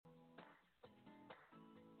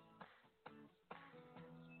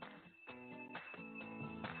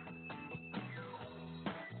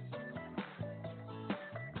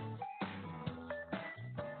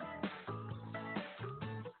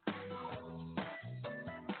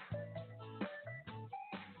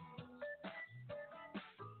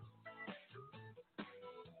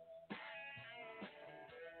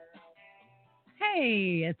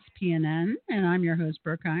Hey, it's PNN, and I'm your host,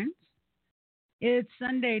 Brook Hines. It's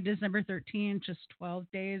Sunday, December 13th, just 12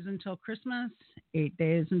 days until Christmas, 8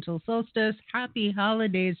 days until solstice. Happy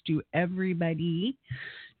holidays to everybody.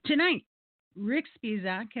 Tonight, Rick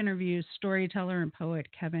Spisak interviews storyteller and poet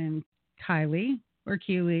Kevin Kiely, or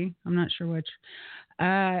Kiely, I'm not sure which.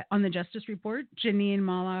 On the Justice Report, Jeanine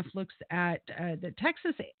Molloff looks at the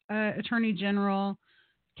Texas Attorney General,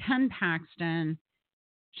 Ken Paxton.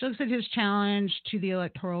 She looks at his challenge to the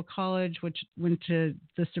Electoral College, which went to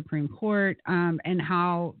the Supreme Court, and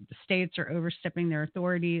how states are overstepping their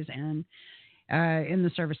authorities and in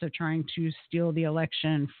the service of trying to steal the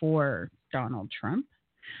election for Donald Trump.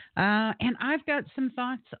 And I've got some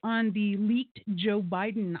thoughts on the leaked Joe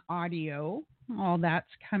Biden audio. All that's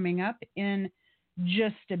coming up in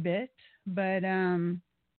just a bit. But,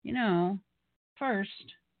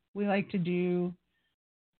 first, we like to do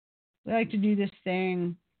this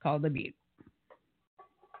thing called the beat.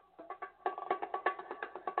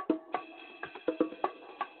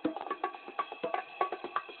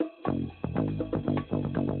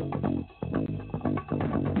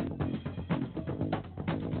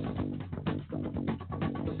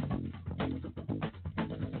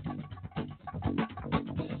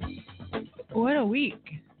 What a week.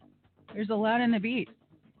 There's a lot in the beat.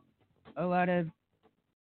 A lot of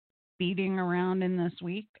beating around in this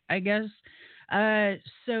week, I guess.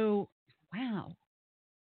 Wow.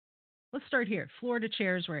 Let's start here. Florida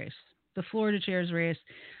chairs race. The Florida chairs race.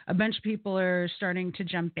 A bunch of people are starting to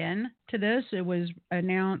jump in to this. It was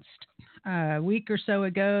announced a week or so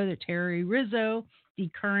ago that Terry Rizzo, the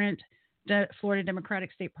current Florida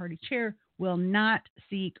Democratic State Party chair, will not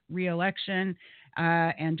seek re-election.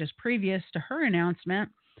 And just previous to her announcement,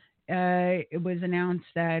 it was announced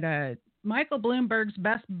that Michael Bloomberg's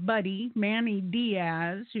best buddy, Manny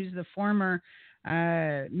Diaz, who's the former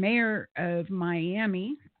mayor of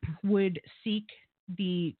Miami, would seek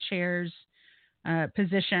the chair's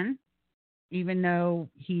position, even though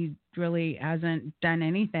he really hasn't done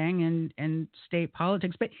anything in state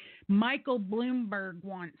politics. But Michael Bloomberg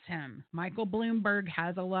wants him. Michael Bloomberg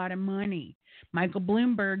has a lot of money. Michael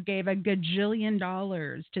Bloomberg gave $1 gajillion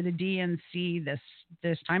to the DNC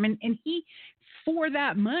this time. And he, for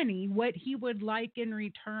that money, what he would like in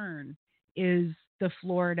return is the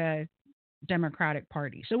Florida Democratic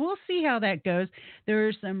Party. So we'll see how that goes. There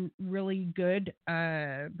are some really good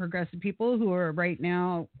progressive people who are right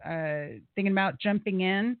now thinking about jumping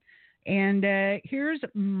in. And here's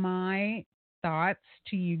my thoughts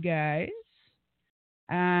to you guys.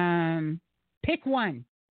 Pick one.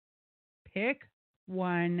 Pick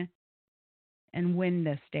one and win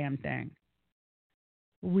this damn thing.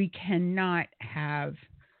 We cannot have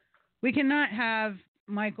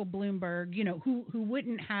Michael Bloomberg, who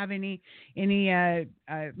wouldn't have any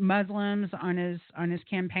Muslims on his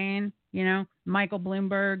campaign. Michael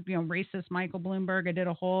Bloomberg, racist Michael Bloomberg. I did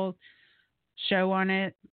a whole show on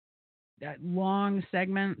it, long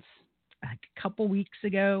segments a couple weeks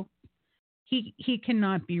ago. He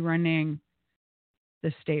cannot be running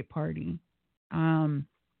the state party. And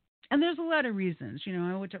there's a lot of reasons,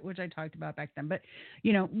 which I talked about back then. But,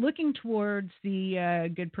 looking towards the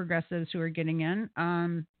good progressives who are getting in,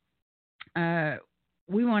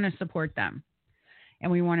 we want to support them.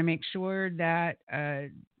 And we want to make sure that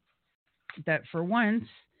that for once,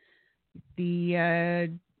 the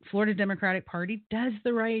Florida Democratic Party does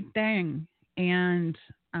the right thing and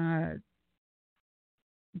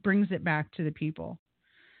brings it back to the people.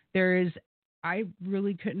 I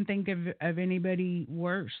really couldn't think of anybody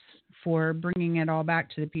worse for bringing it all back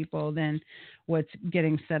to the people than what's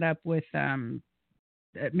getting set up with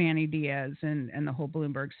Manny Diaz and the whole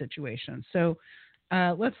Bloomberg situation. So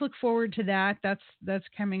let's look forward to that. That's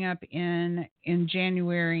coming up in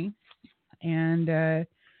January, and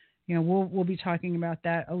we'll be talking about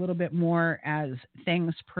that a little bit more as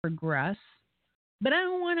things progress. But I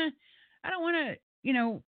don't want to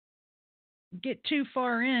get too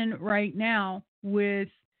far in right now with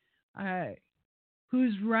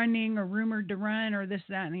who's running or rumored to run or this,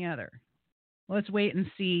 that, and the other. Let's wait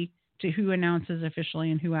and see to who announces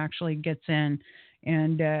officially and who actually gets in,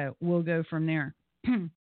 and we'll go from there.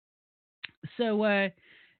 So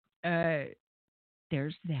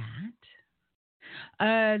there's that.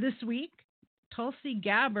 This week, Tulsi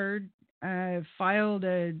Gabbard filed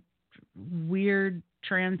a weird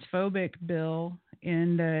transphobic bill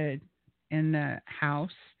in the House.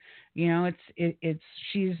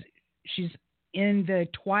 She's in the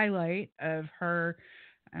twilight of her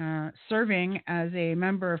serving as a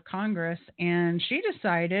member of Congress, and she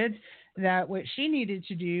decided that what she needed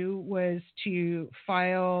to do was to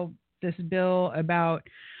file this bill about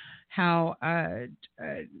how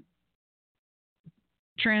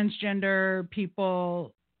transgender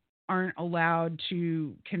people aren't allowed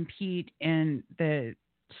to compete in the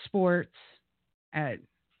sports at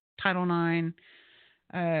Title IX.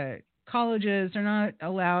 Colleges are not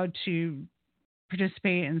allowed to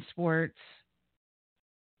participate in sports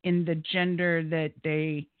in the gender that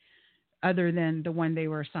they, other than the one they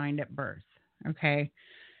were assigned at birth. Okay.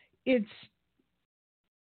 It's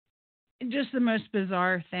just the most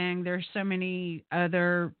bizarre thing. There's so many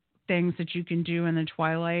other things that you can do in the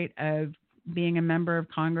twilight of being a member of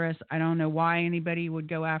Congress. I don't know why anybody would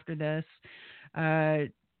go after this, to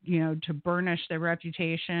burnish their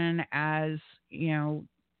reputation as,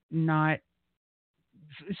 not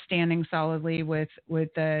standing solidly with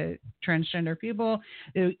the transgender people.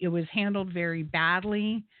 It was handled very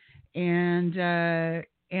badly, and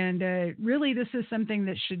really, this is something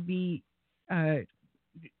that should be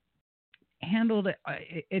handled at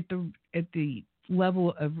the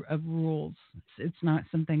level of rules. It's not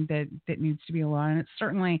something that needs to be a law, and it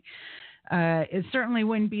certainly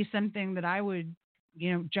wouldn't be something that I would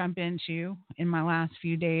jump into in my last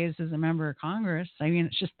few days as a member of Congress. I mean,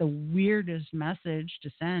 it's just the weirdest message to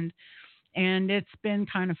send, and it's been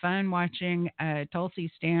kind of fun watching Tulsi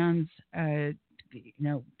stands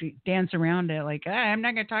dance around it like, I'm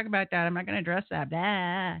not going to talk about that, I'm not going to address that,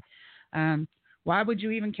 blah. Why would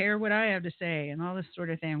you even care what I have to say, and all this sort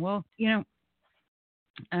of thing. Well, the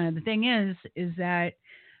thing is that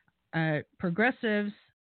progressives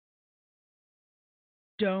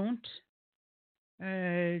don't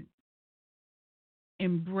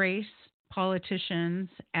embrace politicians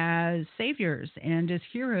as saviors and as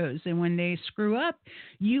heroes, and when they screw up,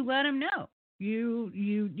 you let them know.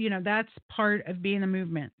 That's part of being a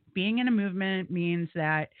movement. Being in a movement means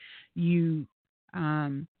that you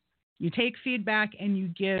take feedback and you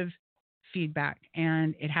give feedback,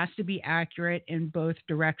 and it has to be accurate in both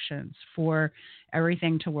directions for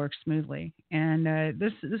everything to work smoothly. And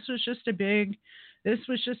this was just a big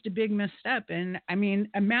misstep. And I mean,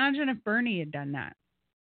 imagine if Bernie had done that.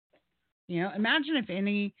 Imagine if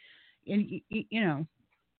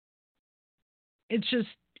it's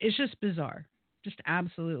just bizarre, just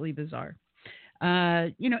absolutely bizarre.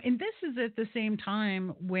 And this is at the same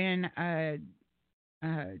time when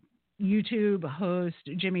YouTube host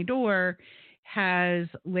Jimmy Dore has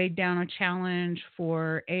laid down a challenge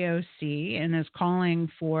for AOC and is calling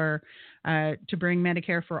for to bring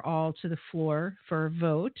Medicare for all to the floor for a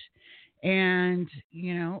vote, and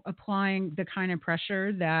applying the kind of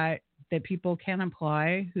pressure that people can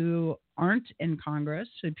apply who aren't in Congress,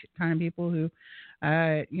 the kind of people who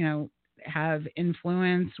have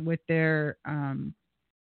influence with their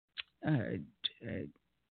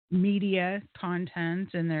media content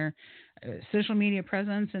and their social media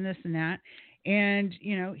presence and this and that. And,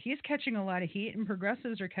 he's catching a lot of heat, and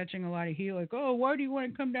progressives are catching a lot of heat, like, oh, why do you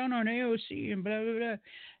want to come down on AOC and blah, blah, blah,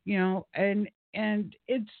 and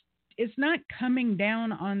it's not coming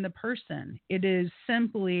down on the person. It is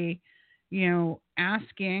simply,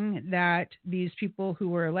 asking that these people who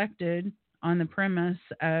were elected on the premise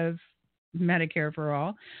of Medicare for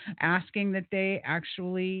all, asking that they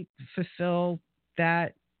actually fulfill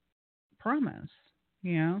that promise.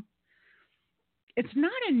 It's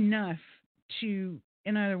not enough to,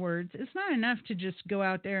 in other words, it's not enough to just go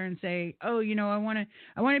out there and say, oh, I want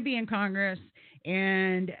to be in Congress,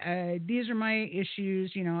 and these are my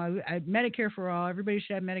issues. Medicare for all, everybody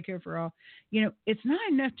should have Medicare for all. It's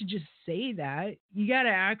not enough to just say that. You got to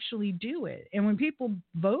actually do it. And when people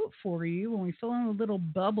vote for you, when we fill in a little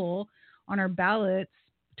bubble on our ballots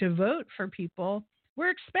to vote for people,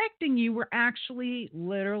 we're actually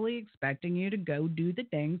literally expecting you to go do the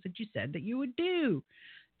things that you said that you would do.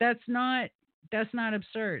 That's not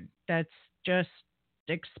absurd. That's just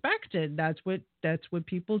expected. That's what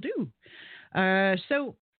people do.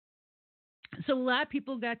 So a lot of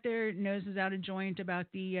people got their noses out of joint about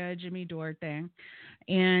the Jimmy Dore thing,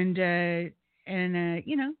 and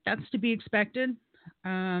that's to be expected.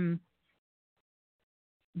 There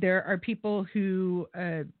are people who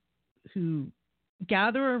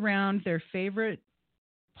gather around their favorite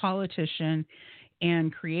politician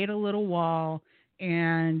and create a little wall,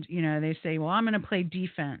 and they say, well, I'm going to play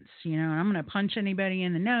defense, and I'm going to punch anybody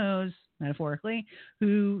in the nose, metaphorically,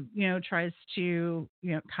 who tries to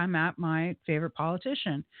come at my favorite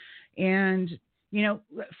politician. And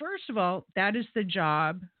first of all, that is the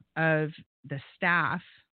job of the staff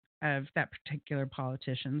of that particular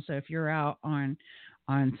politician. So if you're out on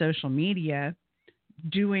social media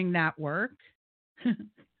doing that work,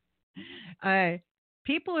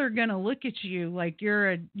 people are going to look at you like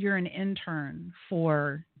you're an intern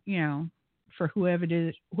for for whoever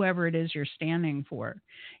it is you're standing for,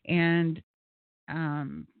 and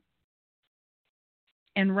um,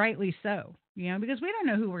 and rightly so. Because we don't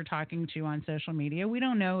know who we're talking to on social media. We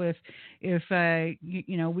don't know if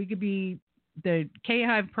we could be the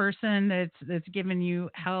K-Hive person that's giving you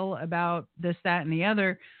hell about this, that, and the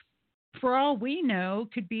other. For all we know,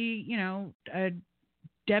 could be a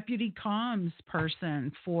deputy comms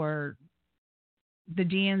person for the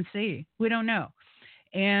DNC. We don't know.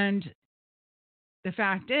 And the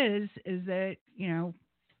fact is that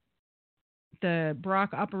the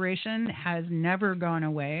Brock operation has never gone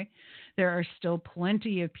away. There are still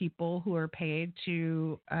plenty of people who are paid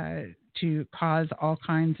to cause all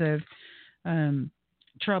kinds of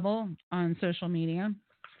trouble on social media,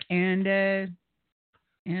 and that's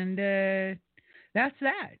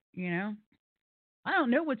that. I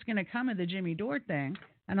don't know what's going to come of the Jimmy Dore thing.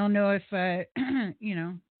 I don't know if it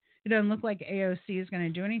doesn't look like AOC is going to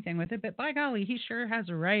do anything with it, but by golly, he sure has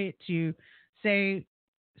a right to say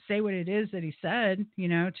what it is that he said,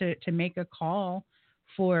 to make a call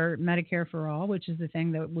for Medicare for all, which is the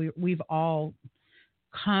thing that we've all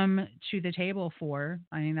come to the table for.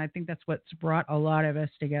 I mean, I think that's what's brought a lot of us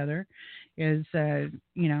together is, I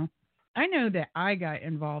know that I got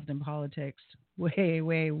involved in politics way,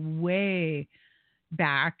 way, way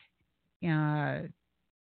back, at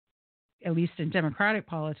least in Democratic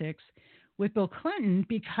politics, with Bill Clinton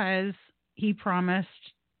because he promised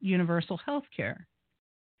universal health care.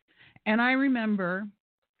 And I remember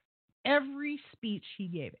every speech he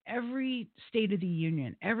gave, every State of the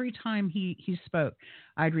Union, every time he spoke,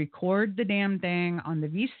 I'd record the damn thing on the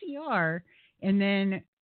VCR and then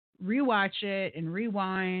rewatch it and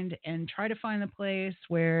rewind and try to find the place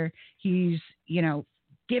where he's,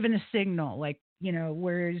 given a signal, like,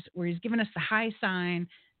 where he's given us the high sign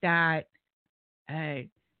that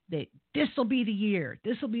that this will be the year.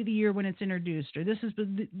 This will be the year when it's introduced, or this is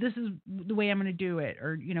the way I'm going to do it,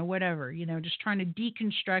 or whatever. Just trying to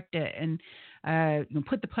deconstruct it and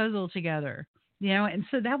put the puzzle together. And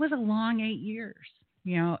so that was a long 8 years.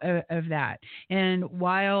 Of that. And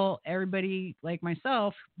while everybody like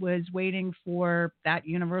myself was waiting for that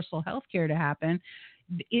universal health care to happen,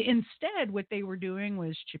 instead, what they were doing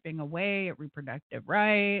was chipping away at reproductive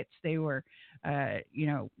rights. They were,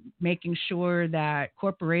 making sure that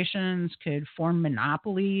corporations could form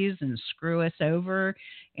monopolies and screw us over.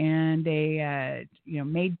 And they,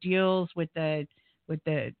 made deals with the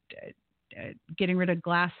getting rid of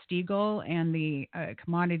Glass-Steagall and the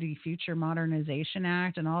Commodity Future Modernization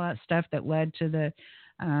Act and all that stuff that led to the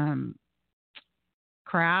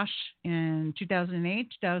crash in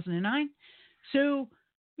 2008, 2009. So,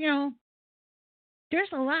 there's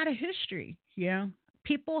a lot of history.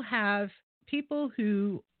 People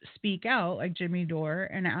who speak out like Jimmy Dore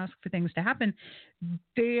and ask for things to happen,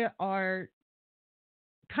 they are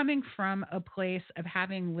coming from a place of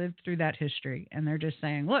having lived through that history. And they're just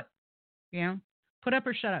saying, look, put up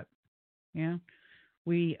or shut up.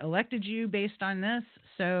 We elected you based on this,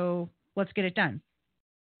 so let's get it done.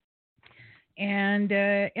 And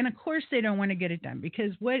of course they don't want to get it done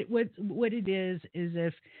because what it is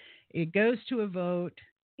if it goes to a vote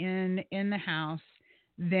in the House,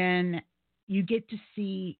 then you get to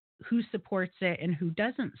see who supports it and who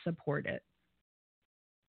doesn't support it.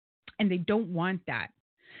 And they don't want that.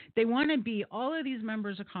 They want to be, all of these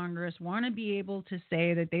members of Congress want to be able to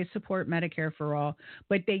say that they support Medicare for all,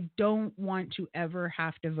 but they don't want to ever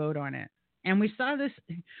have to vote on it. And we saw this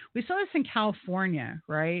in California,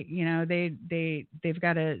 right? They've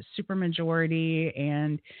got a supermajority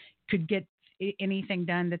and could get anything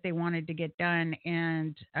done that they wanted to get done.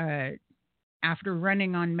 And after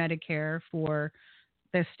running on Medicare for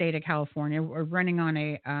the state of California, or running on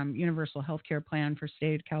a universal health care plan for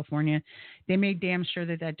state of California, they made damn sure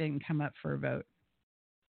that didn't come up for a vote.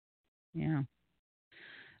 Yeah.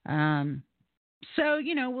 So,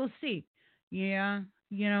 we'll see. Yeah.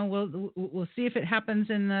 We'll see if it happens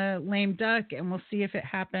in the lame duck, and we'll see if it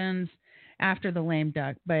happens after the lame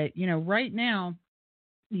duck. But, right now,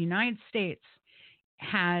 the United States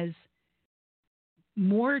has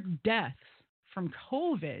more deaths from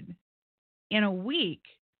COVID in a week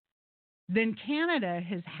than Canada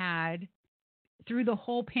has had through the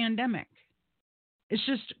whole pandemic. It's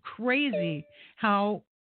just crazy how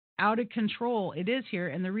out of control it is here.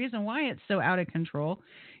 And the reason why it's so out of control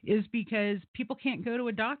is because people can't go to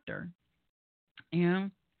a doctor.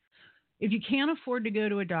 If you can't afford to go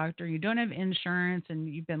to a doctor, you don't have insurance, and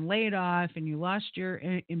you've been laid off, and you lost your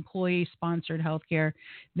employee-sponsored health care,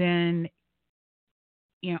 then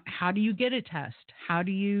how do you get a test? How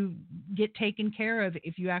do you get taken care of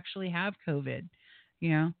if you actually have COVID?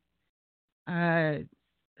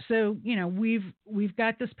 So we've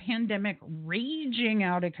got this pandemic raging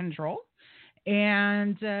out of control,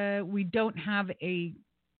 and we don't have a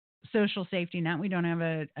social safety net. We don't have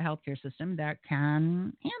a healthcare system that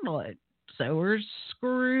can handle it. So we're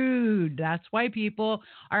screwed. That's why people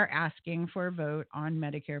are asking for a vote on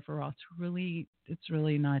Medicare for all. It's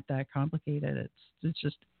really not that complicated. It's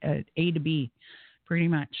just A to B, pretty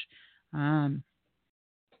much. Um,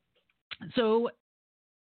 so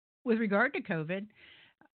with regard to COVID,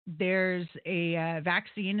 there's a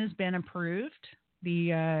vaccine has been approved.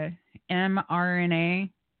 The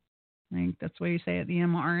mRNA, I think that's the way you say it, the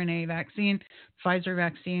mRNA vaccine, Pfizer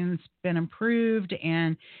vaccine's been approved,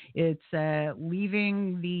 and it's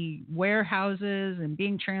leaving the warehouses and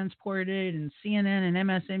being transported. And CNN and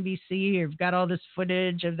MSNBC have got all this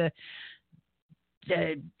footage of the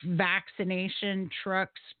vaccination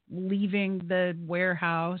trucks leaving the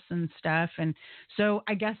warehouse and stuff. And so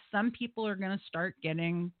I guess some people are going to start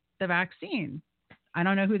getting the vaccine. I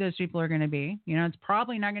don't know who those people are going to be. It's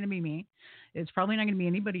probably not going to be me. It's probably not going to be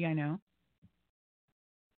anybody I know.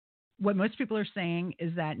 What most people are saying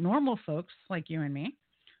is that normal folks like you and me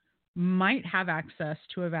might have access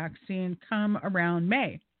to a vaccine come around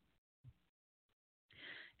May.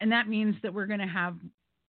 And that means that we're going to have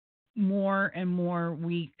more and more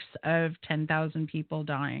weeks of 10,000 people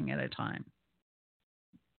dying at a time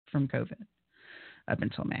from COVID up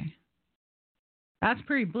until May. That's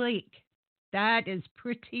pretty bleak. That is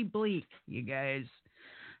pretty bleak, you guys.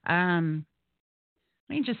 Let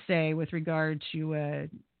me just say, with regard to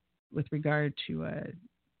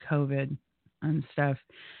COVID and stuff,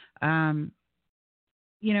 in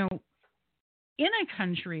a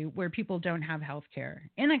country where people don't have health care,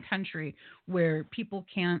 in a country where people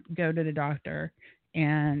can't go to the doctor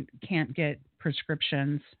and can't get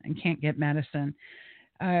prescriptions and can't get medicine,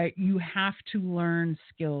 you have to learn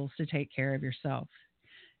skills to take care of yourself.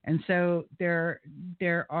 And so there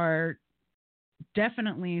are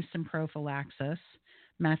definitely some prophylaxis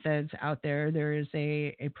methods out there. There is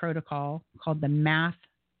a protocol called the Math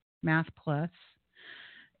Plus,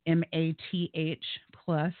 MATH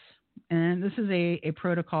plus. And this is a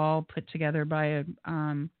protocol put together by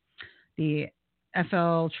the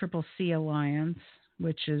FLCCC Alliance,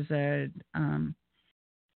 which is a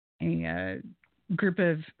group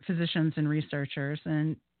of physicians and researchers.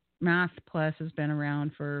 And Math Plus has been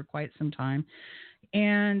around for quite some time.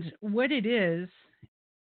 And what it is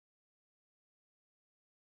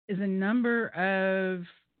a number of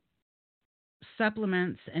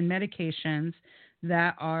supplements and medications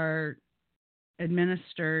that are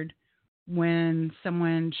administered when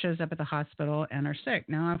someone shows up at the hospital and are sick.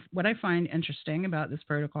 Now, what I find interesting about this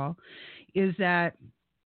protocol is that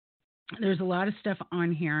there's a lot of stuff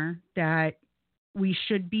on here that we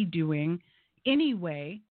should be doing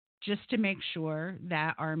anyway, just to make sure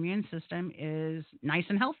that our immune system is nice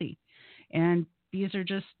and healthy. And these are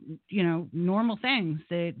just, normal things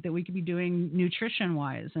that we could be doing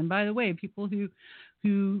nutrition-wise. And by the way, people who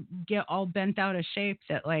get all bent out of shape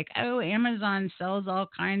that Amazon sells all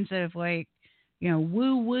kinds of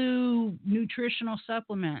woo-woo nutritional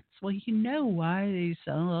supplements. Well, why they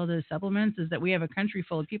sell all those supplements is that we have a country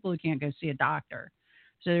full of people who can't go see a doctor.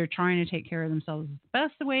 So they're trying to take care of themselves the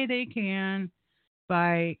best way they can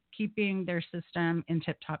by keeping their system in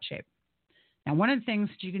tip-top shape. Now, one of the things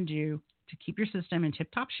that you can do to keep your system in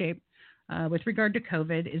tip-top shape with regard to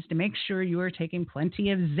COVID is to make sure you are taking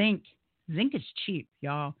plenty of zinc. Zinc is cheap,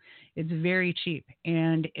 y'all. It's very cheap,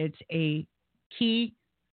 and it's a key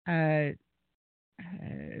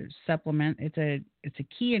supplement. It's a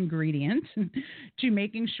key ingredient to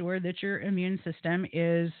making sure that your immune system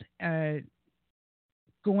is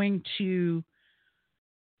going to,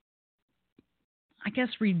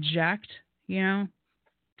 reject,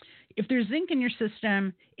 if there's zinc in your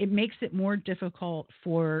system, it makes it more difficult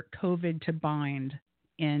for COVID to bind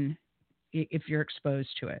in if you're exposed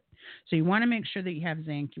to it. So you want to make sure that you have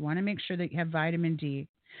zinc. You want to make sure that you have vitamin D.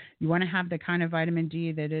 You want to have the kind of vitamin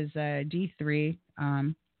D that is D3,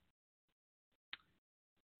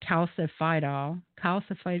 calcifidiol.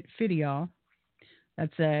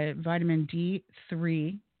 That's a vitamin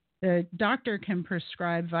D3. The doctor can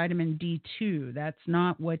prescribe vitamin D2. That's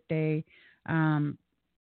not what they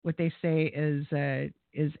say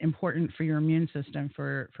is important for your immune system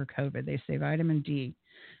for COVID. They say vitamin D,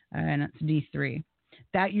 and it's D3.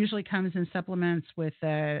 That usually comes in supplements with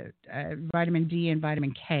vitamin D and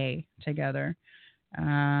vitamin K together.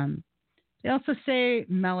 They also say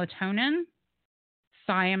melatonin,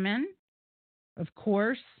 thiamine, of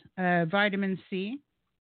course, vitamin C.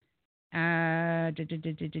 These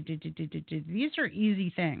are easy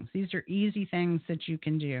things. These are easy things that you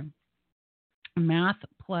can do. Math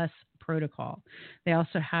Plus protocol. They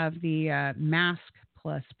also have the Mask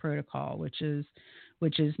Plus protocol, which is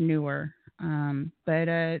newer. But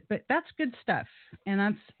that's good stuff,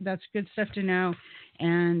 and that's good stuff to know.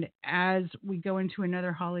 And as we go into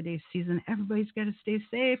another holiday season, everybody's got to stay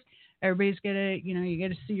safe. Everybody's got to, you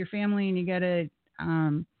got to see your family, and you got to,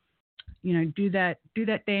 do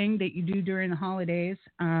that thing that you do during the holidays.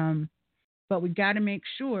 But we got to make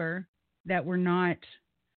sure that we're not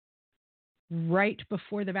right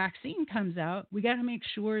before the vaccine comes out. We got to make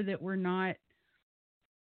sure that we're not,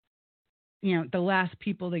 the last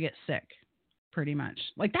people to get sick, pretty much.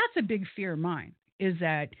 Like, that's a big fear of mine, is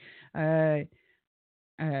that uh,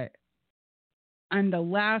 I'm the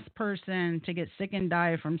last person to get sick and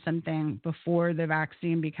die from something before the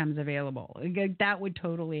vaccine becomes available. Like, that would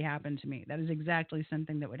totally happen to me. That is exactly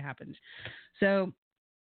something that would happen. So,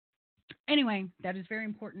 anyway, that is very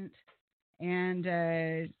important. And,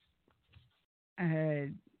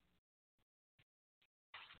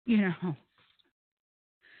 you know,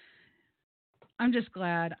 I'm just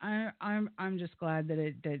glad. I'm just glad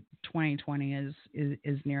that 2020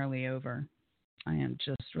 is nearly over. I am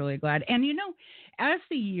just really glad. And as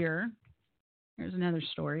the year, here's another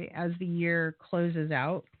story. As the year closes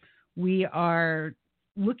out, we are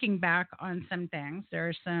looking back on some things. There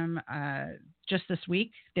are some just this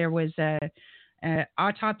week. There was a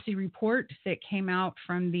autopsy report that came out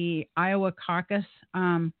from the Iowa caucus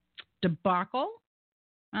debacle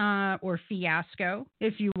or fiasco,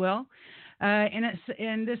 if you will.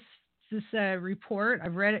 And this report,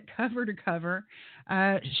 I've read it cover to cover,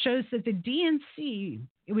 shows that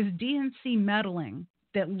it was DNC meddling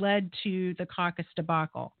that led to the caucus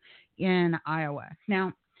debacle in Iowa.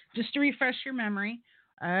 Now, just to refresh your memory,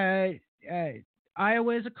 Iowa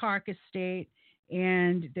is a caucus state,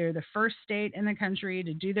 and they're the first state in the country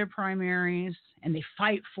to do their primaries, and they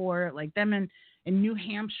fight for it. Like, them and New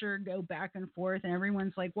Hampshire go back and forth, and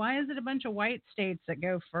everyone's like, why is it a bunch of white states that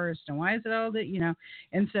go first, and why is it all that,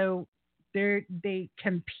 and so they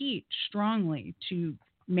compete strongly to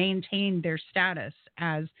maintain their status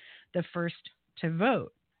as the first to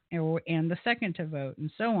vote and the second to vote, and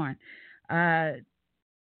so on.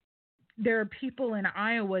 There are people in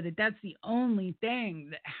Iowa that's the only thing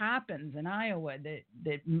that happens in Iowa that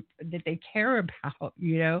they care about,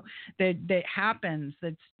 that happens,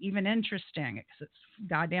 that's even interesting, because it's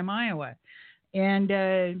goddamn Iowa.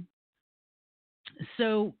 And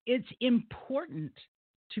so it's important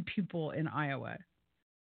to people in Iowa,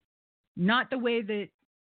 not the way that,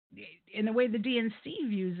 in the way the DNC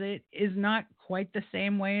views it, is not quite the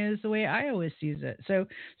same way as the way Iowa sees it. So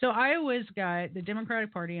Iowa's got, the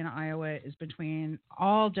Democratic Party in Iowa is between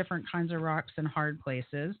all different kinds of rocks and hard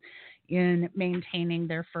places in maintaining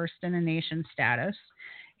their first in a nation status.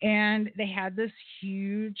 And they had this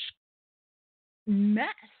huge mess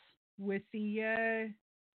with the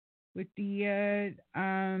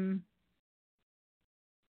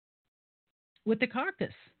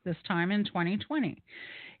caucus this time in 2020.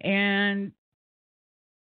 And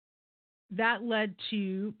that led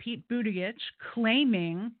to Pete Buttigieg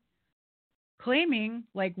claiming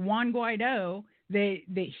like Juan Guaido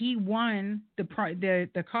that he won the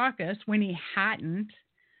caucus when he hadn't.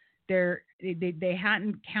 They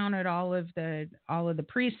hadn't counted all of the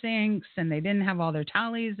precincts, and they didn't have all their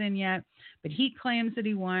tallies in yet. But he claims that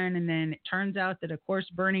he won, and then it turns out that, of course,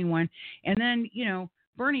 Bernie won. And then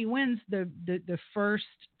Bernie wins the first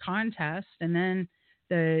contest, and then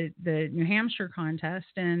the New Hampshire contest,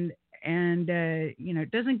 and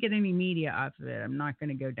it doesn't get any media off of it. I'm not going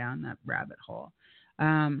to go down that rabbit hole.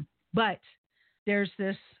 But there's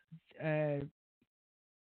this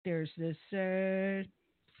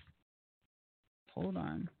hold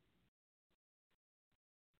on.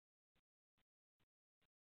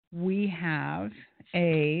 We have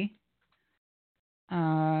a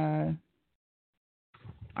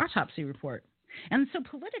autopsy report. And so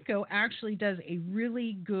Politico actually does a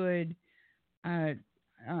really good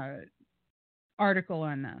article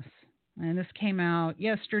on this. And this came out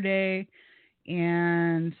yesterday,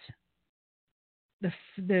 and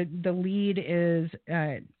the lead is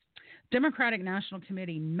Democratic National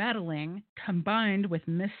Committee meddling combined with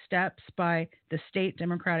missteps by the state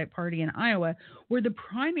Democratic Party in Iowa were the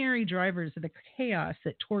primary drivers of the chaos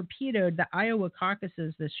that torpedoed the Iowa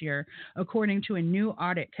caucuses this year, according to a new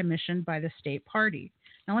audit commissioned by the state party.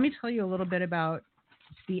 Now, let me tell you a little bit about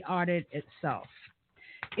the audit itself.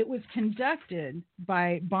 It was conducted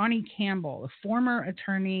by Bonnie Campbell, a former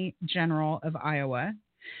Attorney General of Iowa,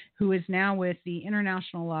 who is now with the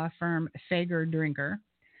international law firm Fager Drinker.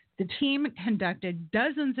 The team conducted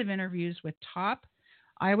dozens of interviews with top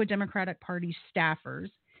Iowa Democratic Party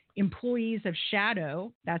staffers employees of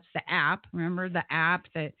Shadow, that's the app. Remember the app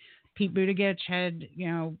that Pete Buttigieg had,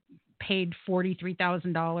 paid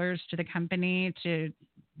 $43,000 to the company to,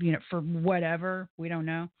 for whatever, we don't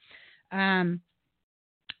know. And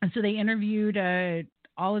so they interviewed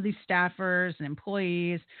all of these staffers and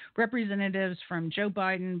employees, representatives from Joe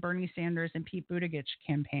Biden, Bernie Sanders, and Pete Buttigieg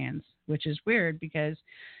campaigns, which is weird because,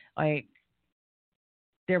 like,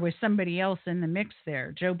 there was somebody else in the mix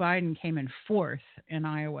there. Joe Biden came in fourth in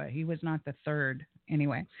Iowa. He was not the third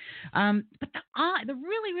anyway. But the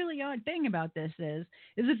really, really odd thing about this is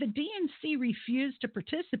that the DNC refused to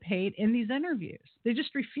participate in these interviews. They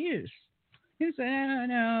just refused. They said,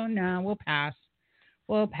 no, we'll pass.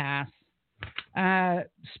 We'll pass.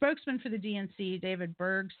 Spokesman for the DNC, David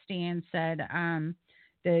Bergstein, said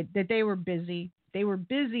that they were busy. They were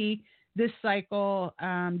busy this cycle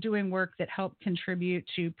doing work that helped contribute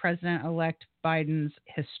to President-elect Biden's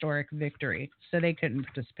historic victory. So they couldn't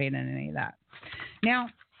participate in any of that. Now,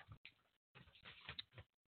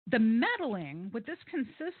 the meddling, what this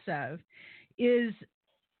consists of is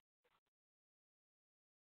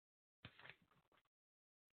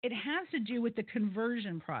it has to do with the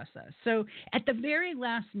conversion process. So at the very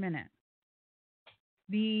last minute,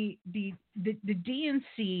 the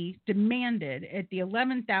DNC demanded at the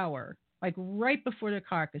 11th hour, like right before the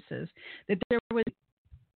caucuses, that there was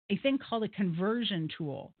a thing called a conversion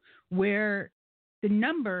tool where the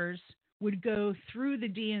numbers would go through the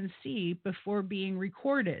DNC before being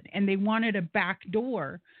recorded, and they wanted a back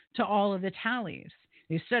door to all of the tallies.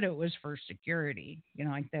 They said it was for security,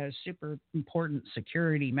 like the super important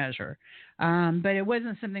security measure. But it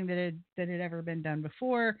wasn't something that had ever been done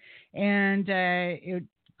before, and it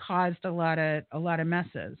caused a lot of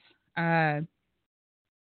messes.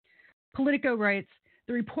 Politico writes,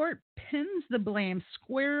 the report pins the blame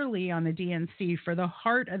squarely on the DNC for the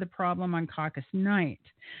heart of the problem on caucus night,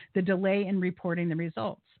 the delay in reporting the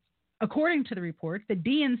results. According to the report, the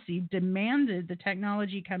DNC demanded the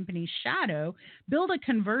technology company Shadow build a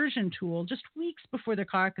conversion tool just weeks before the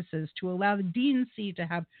caucuses to allow the DNC to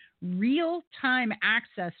have real-time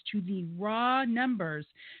access to the raw numbers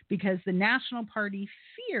because the National Party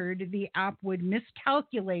feared the app would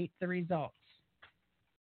miscalculate the results.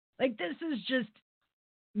 Like, this is just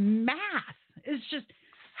math. It's just,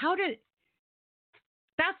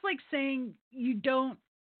 that's like saying you don't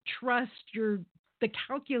trust the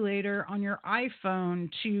calculator on your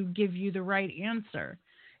iPhone to give you the right answer.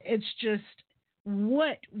 It's just,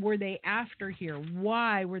 what were they after here?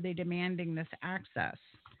 Why were they demanding this access?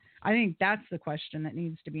 I think that's the question that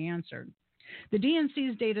needs to be answered. The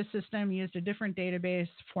DNC's data system used a different database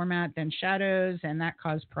format than Shadow's, and that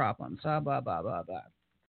caused problems. Blah, blah, blah, blah, blah.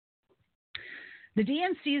 The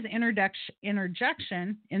DNC's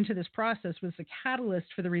interjection into this process was the catalyst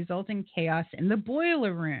for the resulting chaos in the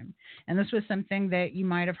boiler room. And this was something that you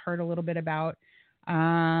might have heard a little bit about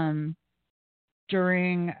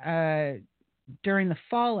during the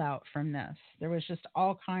fallout from this. There was just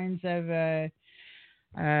all kinds of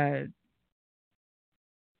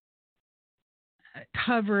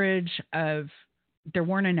coverage of there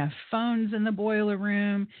weren't enough phones in the boiler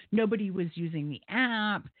room. Nobody was using the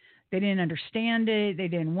app. They didn't understand it. They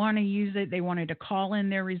didn't want to use it. They wanted to call in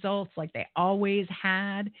their results like they always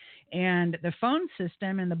had. And the phone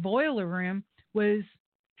system in the boiler room was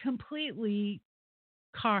completely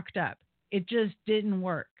cocked up. It just didn't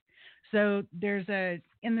work. So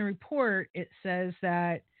in the report, it says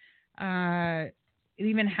that it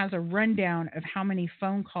even has a rundown of how many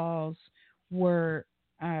phone calls were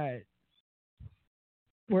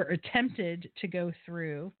attempted to go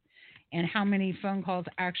through and how many phone calls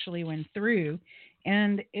actually went through.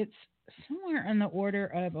 And it's somewhere in the order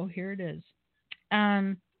of, here it is.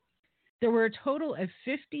 There were a total of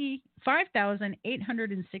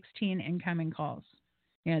 5,816 incoming calls.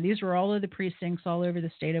 Yeah, these were all of the precincts all over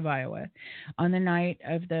the state of Iowa on the night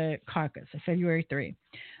of the caucus, of February 3.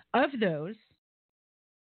 Of those,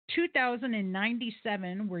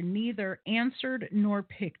 2,097 were neither answered nor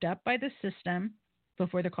picked up by the system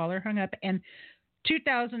before the caller hung up, and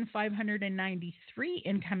 2,593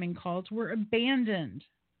 incoming calls were abandoned,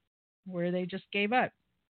 where they just gave up.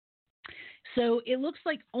 So it looks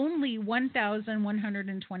like only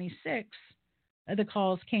 1,126 of the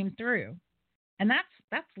calls came through, and that's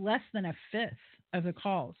less than a fifth of the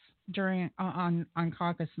calls on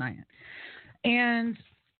caucus night. And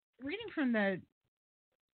reading from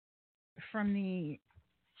the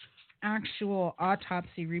actual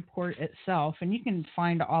autopsy report itself, and you can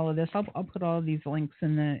find all of this. I'll put all of these links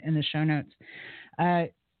in the show notes. In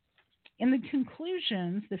the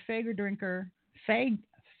conclusions, the Fager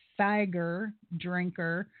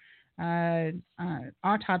drinker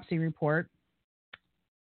autopsy report.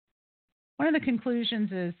 One of the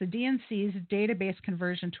conclusions is the DNC's database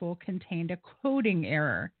conversion tool contained a coding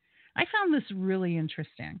error. I found this really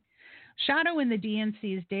interesting. Shadow in the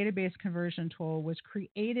DNC's database conversion tool was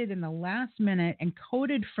created in the last minute and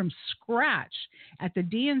coded from scratch at the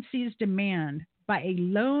DNC's demand by a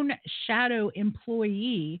lone Shadow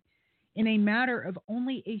employee in a matter of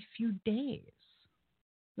only a few days.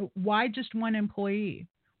 Why just one employee?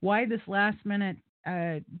 Why this last minute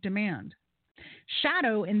demand?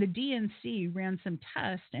 Shadow in the DNC ran some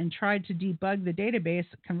tests and tried to debug the database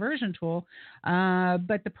conversion tool,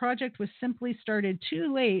 but the project was simply started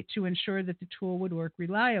too late to ensure that the tool would work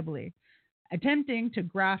reliably. Attempting to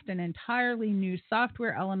graft an entirely new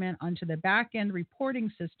software element onto the back-end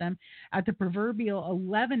reporting system at the proverbial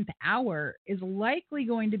 11th hour is likely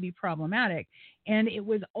going to be problematic, and it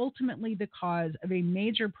was ultimately the cause of a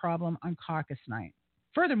major problem on caucus night.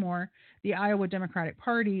 Furthermore, the Iowa Democratic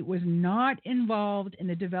Party was not involved in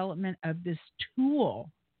the development of this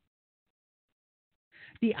tool.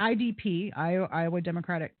 The IDP, Iowa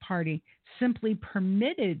Democratic Party, simply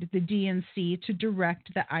permitted the DNC to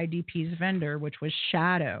direct the IDP's vendor, which was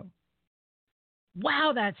Shadow.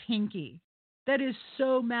 Wow, that's hinky. That is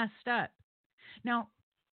so messed up. Now,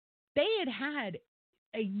 they had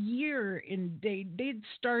a year they'd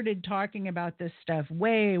started talking about this stuff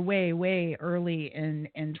way early in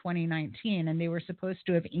 2019, and they were supposed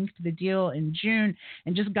to have inked the deal in June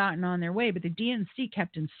and just gotten on their way, but the DNC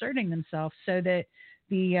kept inserting themselves so that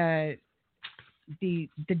the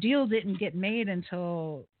deal didn't get made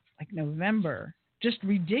until like November. Just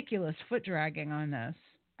ridiculous foot dragging on this.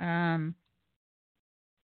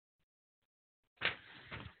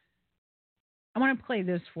 I want to play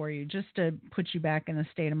this for you just to put you back in the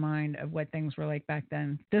state of mind of what things were like back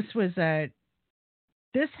then. This had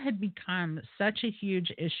become such a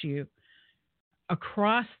huge issue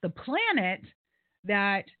across the planet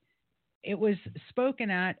that it was spoken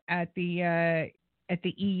at the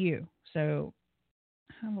EU. So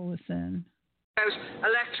have a listen.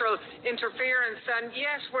 Electoral interference, and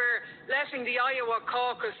yet we're letting the Iowa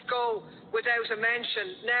caucus go without a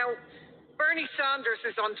mention. Now, Bernie Sanders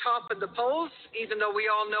is on top in the polls, even though we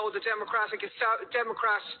all know the Democrat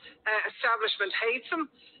establishment hates him.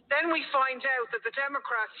 Then we find out that the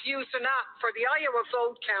Democrats used an app for the Iowa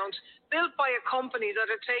vote count built by a company that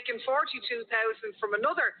had taken 42,000 from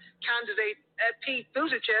another candidate, Pete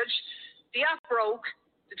Buttigieg. The app broke.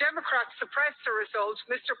 The Democrats suppressed the results.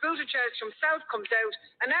 Mr. Buttigieg himself comes out,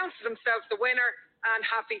 announces himself the winner, and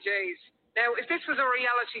happy days. Now, if this was a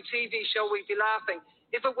reality TV show, we'd be laughing.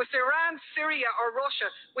 If it was Iran, Syria, or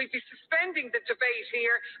Russia, we'd be suspending the debate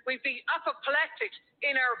here. We'd be apoplectic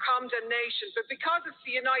in our condemnation. But because it's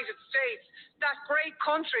the United States, that great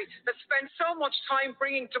country that spends so much time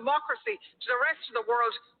bringing democracy to the rest of the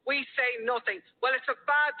world, we say nothing. Well, it's a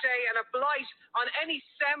bad day and a blight on any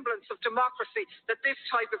semblance of democracy that this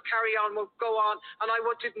type of carry-on will go on. And I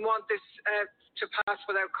didn't want this to pass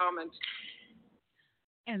without comment.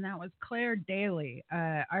 And that was Claire Daly,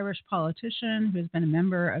 Irish politician who has been a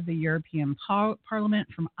member of the European Parliament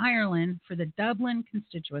from Ireland for the Dublin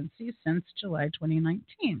constituency since July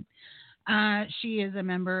 2019. She is a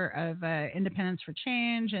member of Independence for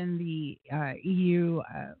Change and the EU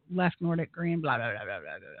Left Nordic Green, blah, blah, blah, blah,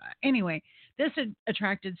 blah, blah. Anyway, this had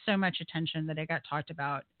attracted so much attention that it got talked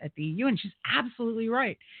about at the EU, and she's absolutely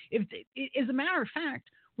right. As a matter of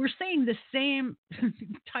fact, we're saying the same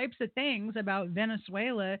types of things about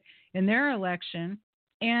Venezuela in their election,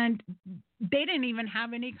 and they didn't even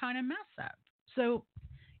have any kind of mess up. So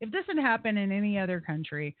if this had happened in any other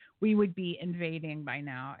country, we would be invading by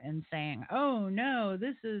now and saying, oh, no,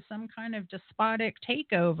 this is some kind of despotic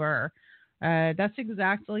takeover. That's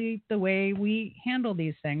exactly the way we handle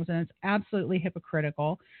these things, and it's absolutely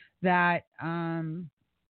hypocritical that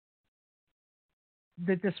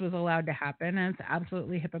that this was allowed to happen, and it's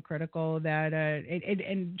absolutely hypocritical that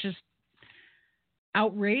and just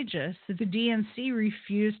outrageous that the DNC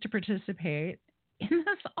refused to participate in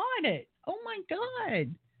this audit. Oh my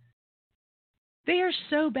God. They are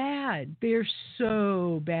so bad. They are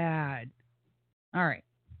so bad. All right.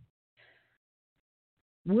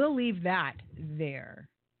 We'll leave that there.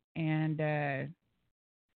 And I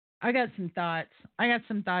got some thoughts.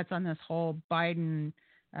 On this whole Biden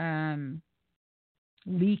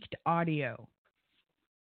leaked audio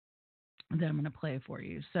that I'm going to play for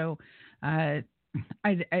you. So I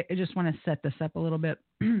just want to set this up a little bit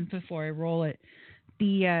before I roll it.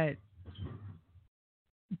 That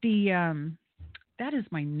is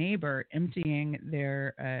my neighbor emptying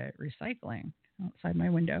their recycling outside my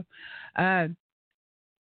window.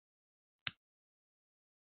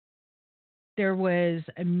 there was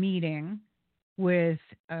a meeting with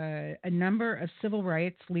a number of civil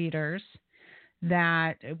rights leaders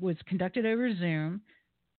that was conducted over Zoom,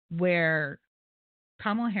 where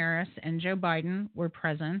Kamala Harris and Joe Biden were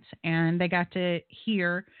present, and they got to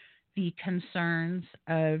hear the concerns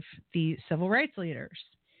of the civil rights leaders.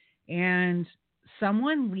 And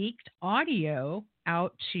someone leaked audio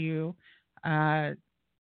out to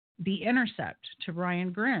the Intercept, to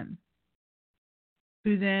Ryan Grimm,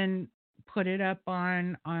 who then put it up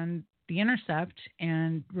on the Intercept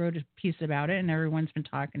and wrote a piece about it, and everyone's been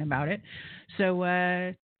talking about it. So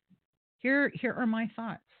here are my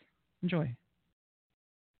thoughts. Enjoy.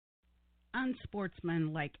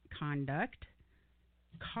 Unsportsmanlike conduct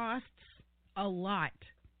costs a lot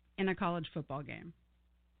in a college football game,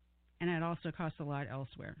 and it also costs a lot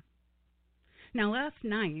elsewhere. Now, last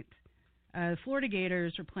night, the Florida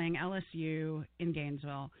Gators were playing LSU in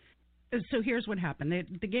Gainesville. So here's what happened.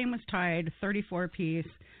 The game was tied 34 apiece,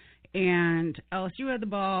 and LSU had the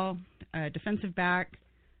ball. Defensive back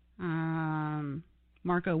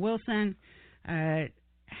Marco Wilson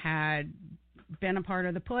had been a part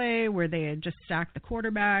of the play where they had just sacked the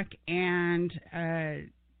quarterback, and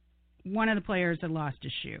one of the players had lost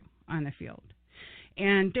his shoe on the field.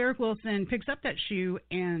 And Derek Wilson picks up that shoe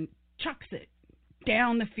and chucks it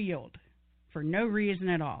down the field for no reason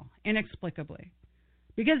at all, inexplicably,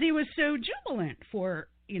 because he was so jubilant for,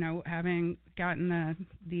 having gotten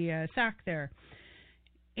the sack there.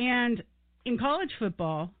 And in college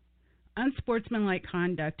football, unsportsmanlike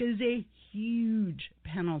conduct is a huge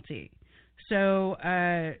penalty. So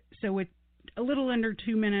with a little under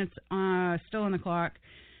 2 minutes still on the clock,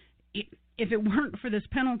 if it weren't for this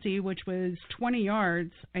penalty, which was 20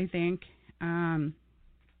 yards, I think, and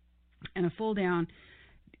a full down,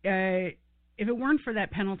 if it weren't for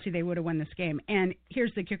that penalty, they would have won this game. And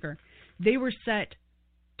here's the kicker. They were set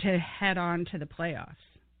to head on to the playoffs.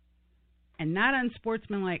 And that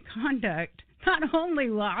unsportsmanlike conduct not only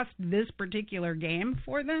lost this particular game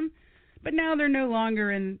for them, but now they're no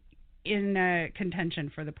longer in contention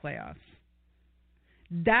for the playoffs.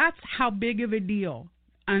 That's how big of a deal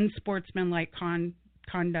unsportsmanlike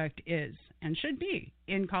conduct is and should be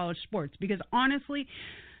in college sports. Because honestly,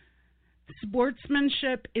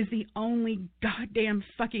 sportsmanship is the only goddamn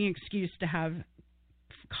fucking excuse to have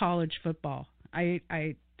college football. I'm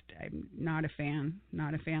not a fan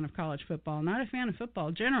of college football, not a fan of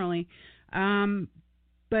football generally.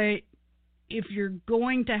 But if you're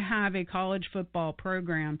going to have a college football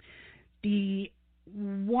program, the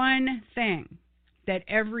one thing that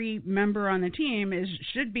every member on the team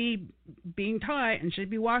should be being taught and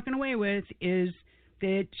should be walking away with is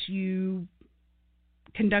that you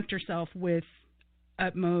conduct yourself with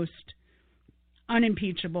utmost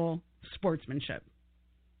unimpeachable sportsmanship.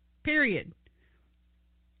 Period.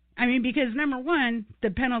 I mean, because number one,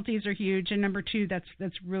 the penalties are huge, and number two, that's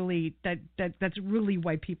really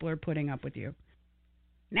why people are putting up with you.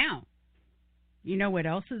 Now, you know what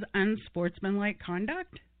else is unsportsmanlike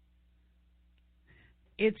conduct?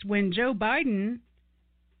 It's when Joe Biden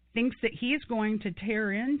thinks that he's going to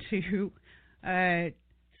tear into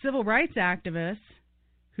civil rights activists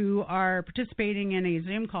who are participating in a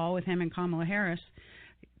Zoom call with him and Kamala Harris,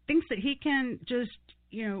 thinks that he can just,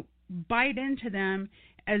 bite into them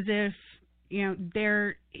as if,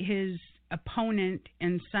 they're his opponent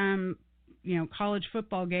in some, college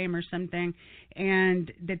football game or something,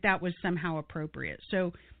 and that was somehow appropriate.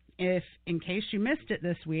 So if, in case you missed it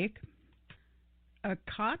this week, a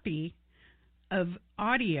copy of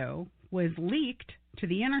audio was leaked to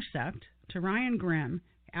the Intercept, to Ryan Grimm,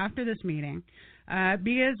 after this meeting,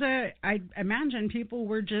 because I imagine people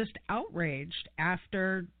were just outraged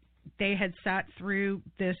after they had sat through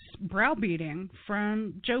this browbeating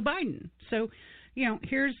from Joe Biden. So,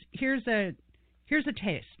 here's a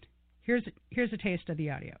taste. Here's a taste of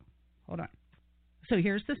the audio. Hold on. So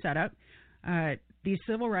here's the setup. These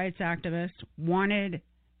civil rights activists wanted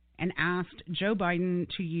and asked Joe Biden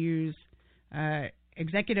to use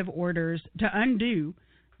executive orders to undo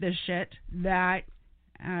the shit that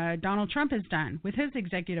Donald Trump has done with his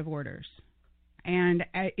executive orders. And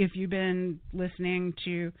if you've been listening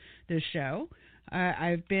to the show,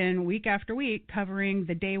 I've been week after week covering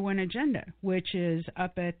the Day One Agenda, which is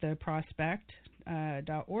up at the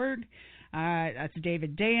prospect.org. That's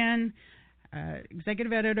David Dayen,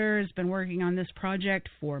 executive editor, has been working on this project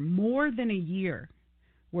for more than a year,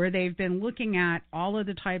 where they've been looking at all of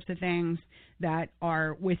the types of things that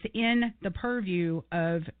are within the purview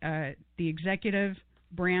of the executive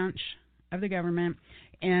branch of the government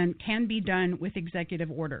and can be done with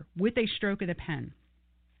executive order, with a stroke of the pen.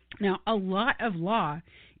 Now, a lot of law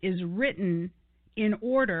is written in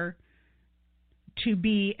order to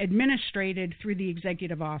be administrated through the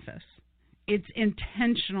executive office. It's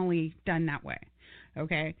intentionally done that way.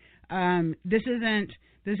 Okay, this isn't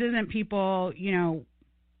people,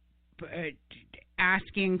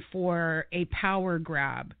 asking for a power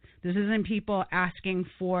grab. This isn't people asking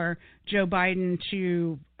for Joe Biden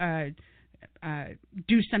to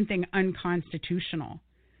do something unconstitutional.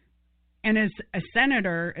 And as a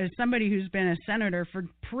senator, as somebody who's been a senator for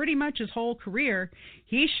pretty much his whole career,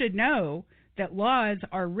 he should know that laws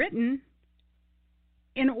are written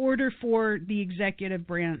in order for the executive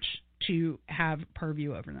branch to have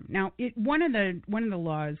purview over them. Now, one of the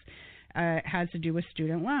laws has to do with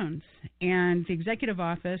student loans, and the executive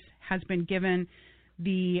office has been given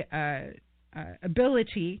the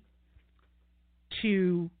ability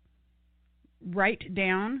to write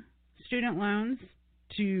down student loans,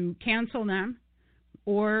 to cancel them,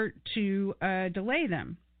 or to delay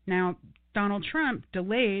them. Now, Donald Trump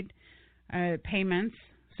delayed payments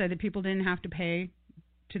so that people didn't have to pay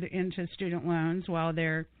into student loans while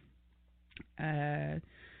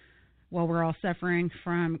we're all suffering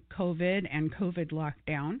from COVID and COVID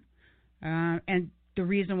lockdown. And the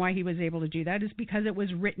reason why he was able to do that is because it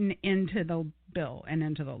was written into the bill and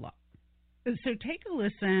into the law. So take a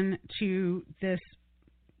listen to this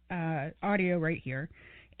audio right here.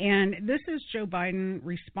 And this is Joe Biden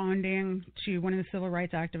responding to one of the civil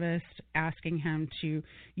rights activists, asking him to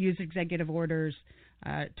use executive orders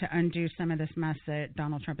to undo some of this mess that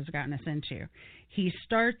Donald Trump has gotten us into. He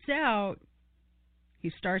starts out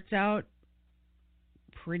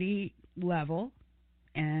pretty level,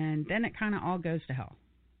 and then it kind of all goes to hell.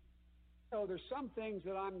 So there's some things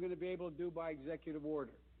that I'm going to be able to do by executive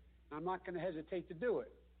order. I'm not going to hesitate to do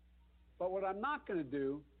it. But what I'm not going to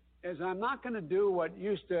do is I'm not going to do what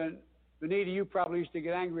used to, Benita, you probably used to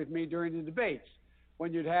get angry with me during the debates,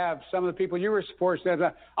 when you'd have some of the people you were supporting say,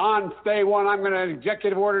 on day one, I'm going to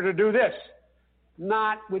executive order to do this.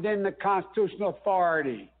 Not within the constitutional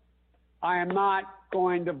authority. I am not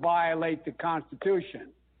going to violate the Constitution.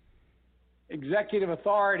 Executive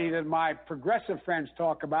authority that my progressive friends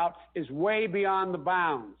talk about is way beyond the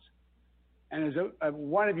bounds. And as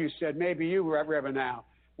one of you said, maybe you, Reverend now,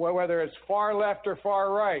 whether it's far left or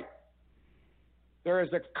far right, there is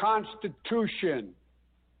a Constitution.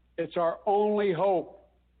 It's our only hope.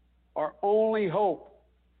 Our only hope.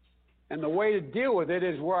 And the way to deal with it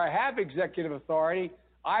is where I have executive authority,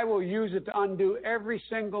 I will use it to undo every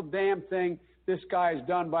single damn thing this guy has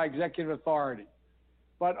done by executive authority.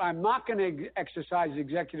 But I'm not going to exercise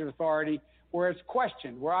executive authority where it's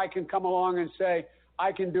questioned, where I can come along and say,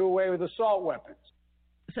 I can do away with assault weapons.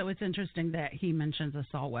 So it's interesting that he mentions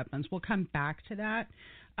assault weapons. We'll come back to that.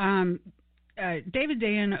 David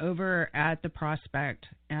Dayen over at The Prospect,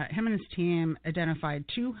 him and his team identified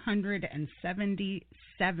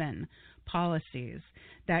 277 policies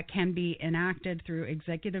that can be enacted through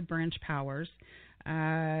executive branch powers,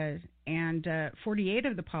 and 48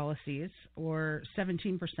 of the policies, or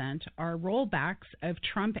 17%, are rollbacks of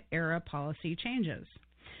Trump-era policy changes.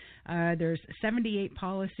 There's 78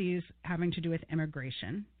 policies having to do with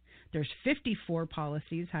immigration. There's 54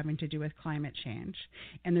 policies having to do with climate change.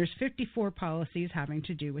 And there's 54 policies having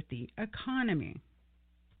to do with the economy.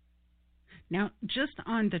 Now, just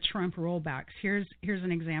on the Trump rollbacks, here's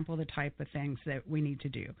an example of the type of things that we need to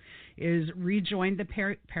do, is rejoin the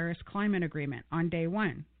Paris Climate Agreement on day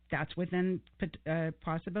one. That's within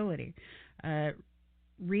possibility.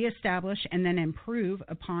 Reestablish and then improve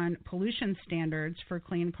upon pollution standards for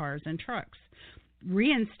clean cars and trucks.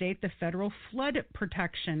 Reinstate the federal flood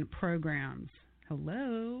protection programs.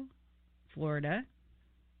 Hello, Florida.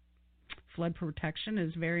 Flood protection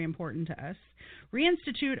is very important to us.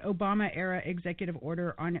 Reinstitute Obama-era executive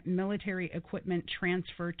order on military equipment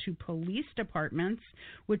transfer to police departments,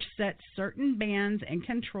 which sets certain bans and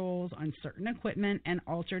controls on certain equipment and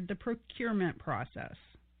altered the procurement process.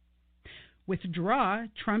 Withdraw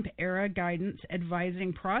Trump-era guidance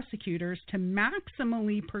advising prosecutors to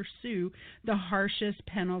maximally pursue the harshest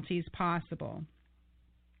penalties possible.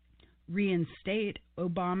 Reinstate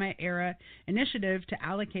Obama-era initiative to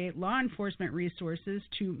allocate law enforcement resources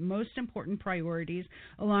to most important priorities,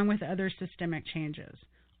 along with other systemic changes.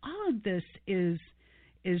 All of this is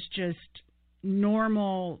just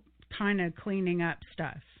normal kind of cleaning up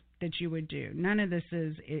stuff that you would do. None of this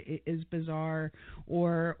is bizarre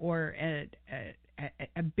or a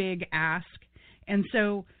big ask. And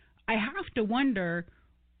so I have to wonder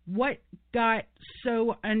what got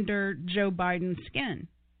so under Joe Biden's skin,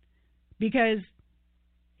 because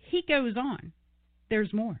he goes on.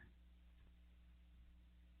 There's more.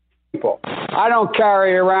 I don't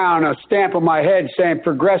carry around a stamp on my head saying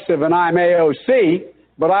progressive and I'm AOC.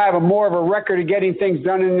 but I have more of a record of getting things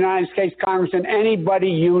done in the United States Congress than anybody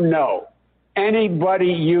you know.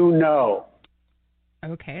 Anybody you know.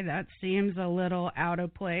 Okay, that seems a little out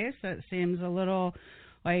of place. That seems a little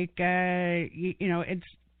like, it's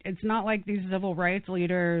not like these civil rights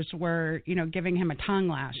leaders were, giving him a tongue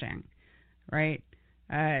lashing, right?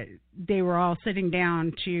 They were all sitting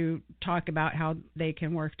down to talk about how they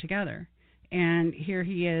can work together. And here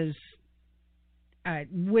he is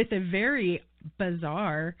with a very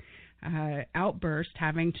bizarre outburst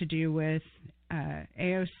having to do with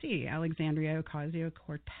AOC, Alexandria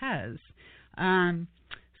Ocasio-Cortez.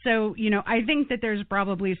 So, I think that there's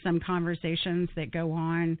probably some conversations that go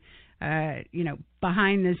on,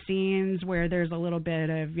 behind the scenes where there's a little bit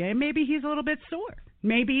of, maybe he's a little bit sore.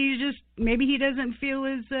 Maybe he doesn't feel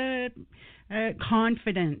as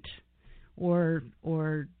confident or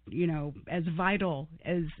as vital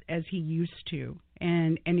as he used to.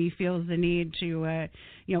 And he feels the need to,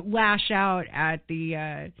 lash out at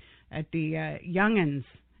the youngins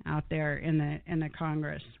out there in the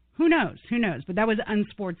Congress. Who knows? But that was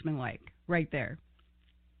unsportsmanlike right there.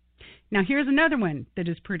 Now, here's another one that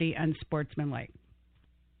is pretty unsportsmanlike.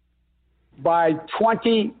 By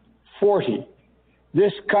 2040,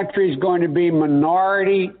 this country is going to be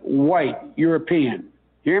minority white European.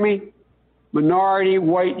 Hear me? Minority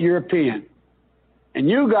white European. And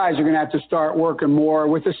you guys are going to have to start working more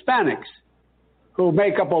with Hispanics, who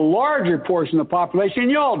make up a larger portion of the population than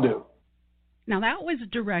y'all do. Now, that was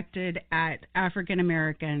directed at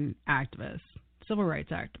African-American activists, civil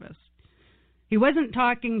rights activists. He wasn't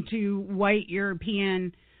talking to white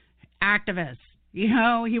European activists. He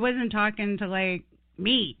wasn't talking to, like,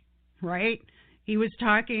 me, right? He was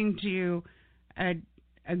talking to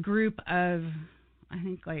a group of, I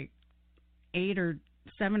think, like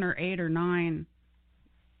 7 or 8 or 9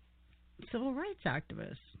 civil rights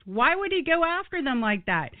activists. Why would he go after them like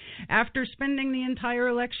that after spending the entire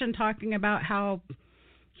election talking about how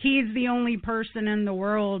he's the only person in the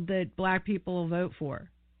world that black people will vote for?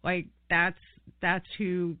 Like, that's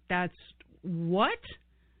what?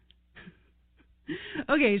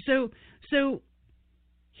 Okay, so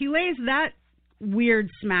he lays that weird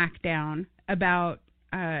smack down about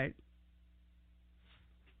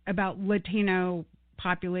Latino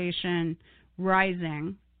population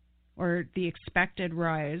rising, or the expected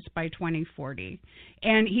rise by 2040.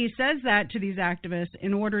 And he says that to these activists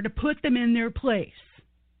in order to put them in their place.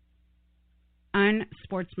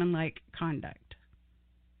 Unsportsmanlike conduct.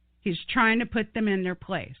 He's trying to put them in their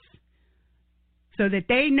place so that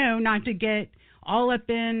they know not to get all up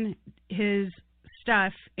in his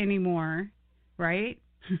stuff anymore, right?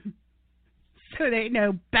 So they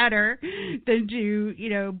know better than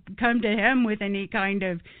to, come to him with any kind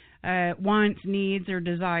of wants, needs, or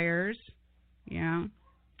desires,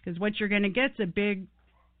 because what you're going to get's a big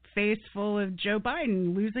face full of Joe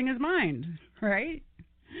Biden losing his mind, right?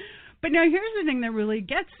 But now here's the thing that really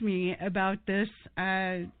gets me about this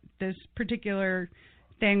particular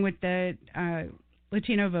thing with the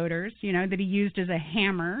Latino voters, that he used as a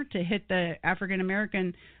hammer to hit the African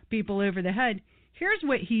American people over the head. Here's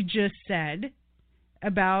what he just said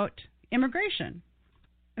about immigration.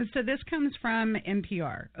 So this comes from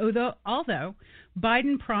NPR. Although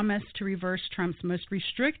Biden promised to reverse Trump's most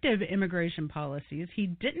restrictive immigration policies, he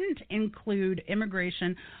didn't include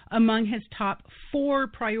immigration among his top 4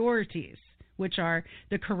 priorities, which are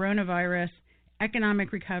the coronavirus,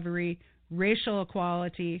 economic recovery, racial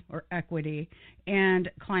equality or equity, and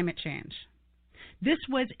climate change. This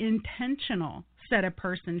was intentional, said a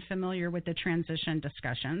person familiar with the transition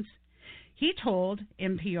discussions. He told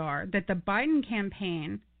NPR that the Biden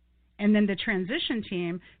campaign and then the transition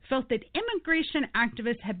team felt that immigration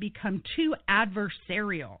activists had become too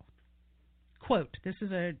adversarial. Quote, this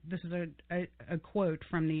is a quote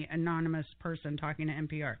from the anonymous person talking to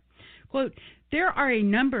NPR. Quote, there are a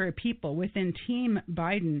number of people within Team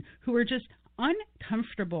Biden who are just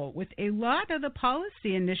uncomfortable with a lot of the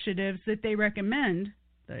policy initiatives that they recommend,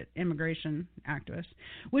 the immigration activists,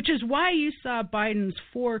 which is why you saw Biden's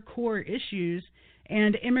 4 core issues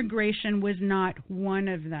and immigration was not one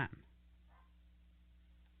of them.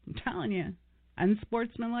 I'm telling you,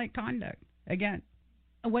 unsportsmanlike conduct. Again,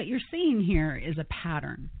 what you're seeing here is a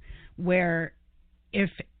pattern where if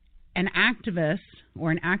an activist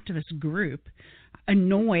or an activist group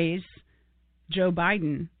annoys Joe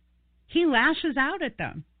Biden, he lashes out at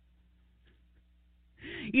them.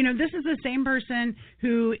 This is the same person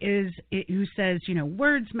who says,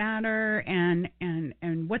 words matter and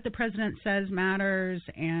what the president says matters,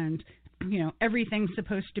 and everything's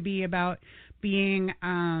supposed to be about being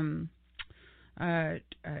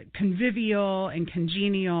convivial and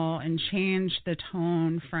congenial and change the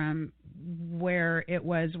tone from where it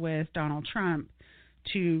was with Donald Trump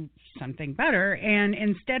to something better. And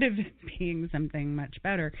instead of being something much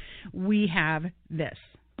better, we have this.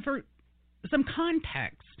 For some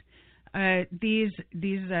context, these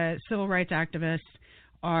civil rights activists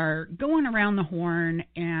are going around the horn,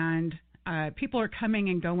 and people are coming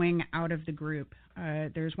and going out of the group.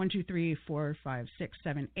 There's 1, 2, 3, 4, 5, 6,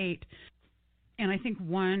 7, 8. And I think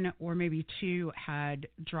 1 or maybe 2 had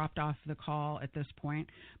dropped off the call at this point.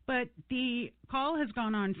 But the call has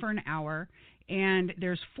gone on for an hour, and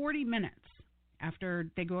there's 40 minutes after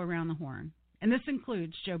they go around the horn. And this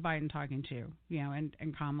includes Joe Biden talking to, and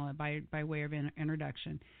Kamala by way of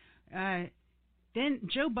introduction. Then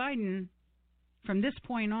Joe Biden, from this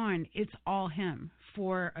point on, it's all him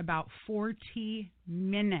for about 40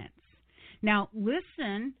 minutes. Now,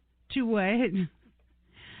 listen to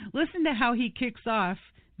how he kicks off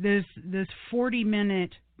this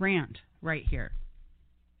 40-minute rant right here.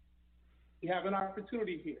 We have an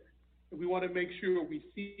opportunity here. We want to make sure we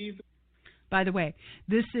seize. By the way,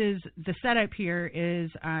 this is the setup here is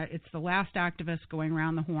it's the last activist going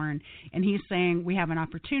around the horn, and he's saying we have an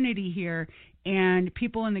opportunity here, and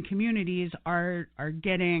people in the communities are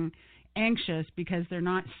getting anxious because they're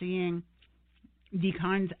not seeing the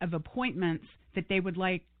kinds of appointments that they would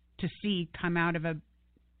like to see come out of a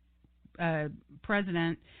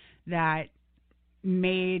president that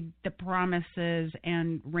made the promises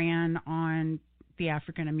and ran on the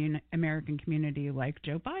African American community like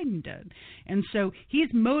Joe Biden did. And so he's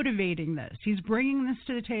motivating this. He's bringing this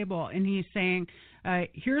to the table, and he's saying,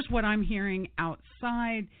 here's what I'm hearing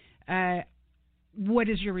outside. What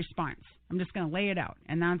is your response? I'm just going to lay it out.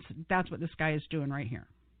 And that's what this guy is doing right here.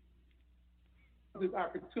 This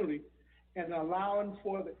opportunity and allowing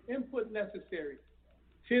for the input necessary.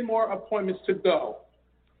 10 more appointments to go.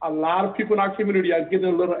 A lot of people in our community are getting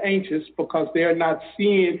a little anxious because they're not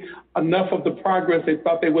seeing enough of the progress they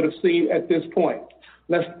thought they would have seen at this point.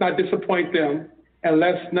 Let's not disappoint them, and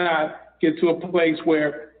let's not get to a place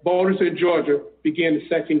where voters in Georgia begin to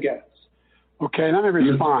second guess. Okay, let me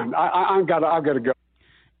respond. I've got to go.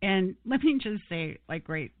 And let me just say,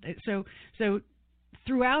 great. So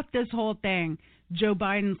throughout this whole thing, Joe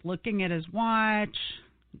Biden's looking at his watch,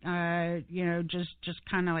 just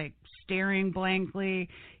kind of staring blankly.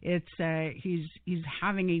 It's he's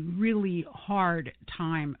having a really hard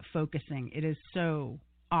time focusing. It is so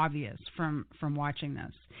obvious from watching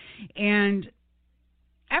this, and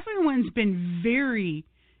everyone's been very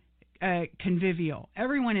convivial.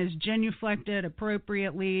 Everyone is genuflected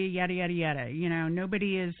appropriately, yada yada yada.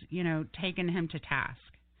 Nobody is taking him to task,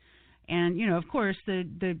 and of course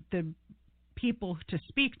the people to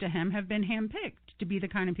speak to him have been handpicked to be the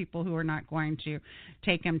kind of people who are not going to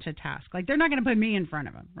take him to task. They're not going to put me in front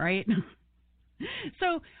of him, right?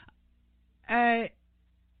 So the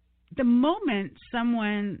moment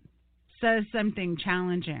someone says something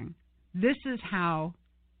challenging, this is how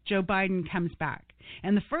Joe Biden comes back.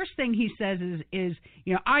 And the first thing he says is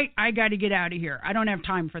I got to get out of here. I don't have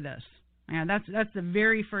time for this. Yeah, that's the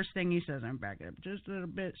very first thing he says. I'm back up just a little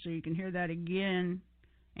bit so you can hear that again.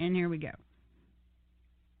 And here we go.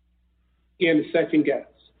 In the second guess.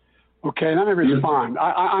 Okay, let me respond.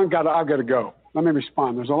 I've got to go. Let me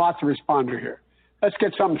respond. There's a lot to respond to here. Let's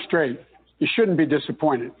get something straight. You shouldn't be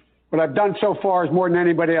disappointed. What I've done so far is more than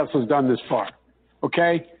anybody else has done this far.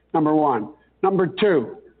 Okay? Number 1. Number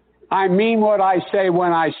 2, I mean what I say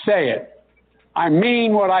when I say it. I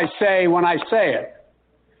mean what I say when I say it.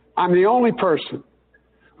 I'm the only person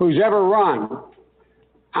who's ever run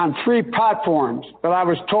on 3 platforms that I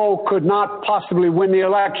was told could not possibly win the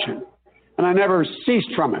election. And I never ceased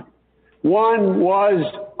from it. One was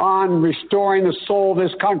on restoring the soul of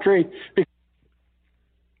this country.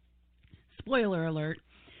 Spoiler alert.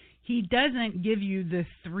 He doesn't give you the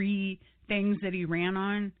 3 things that he ran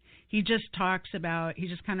on. He just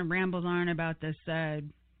kind of rambles on about this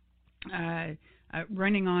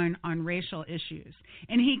running on racial issues.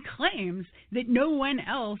 And he claims that no one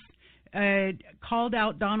else called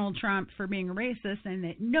out Donald Trump for being a racist, and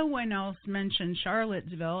that no one else mentioned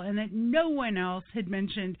Charlottesville, and that no one else had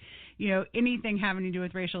mentioned, anything having to do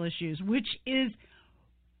with racial issues, which is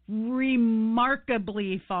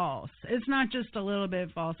remarkably false. It's not just a little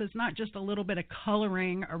bit false. It's not just a little bit of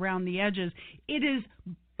coloring around the edges. It is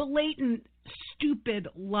blatant, stupid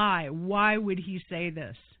lie. Why would he say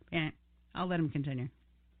this? And I'll let him continue.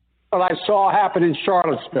 What I saw happen in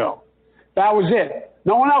Charlottesville. That was it.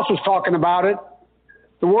 No one else was talking about it.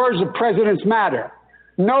 The words of presidents matter.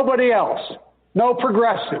 Nobody else, no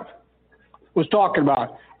progressive, was talking about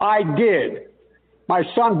it. I did. My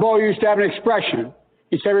son Bo used to have an expression.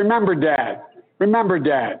 He said, remember, Dad,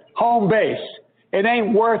 home base. It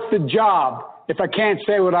ain't worth the job if I can't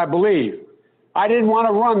say what I believe. I didn't want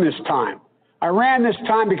to run this time. I ran this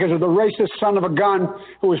time because of the racist son of a gun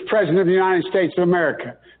who was president of the United States of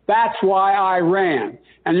America. That's why I ran.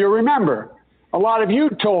 And you'll remember, a lot of you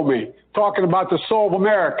told me talking about the soul of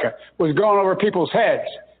America was going over people's heads.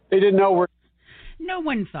 They didn't know where. No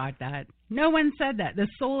one thought that. No one said that. The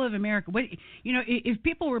soul of America. What, you know, if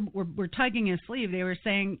people were tugging his sleeve, they were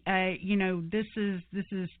saying, you know, this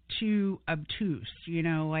is too obtuse. You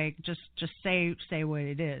know, like just say what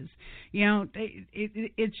it is. You know,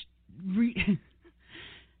 it's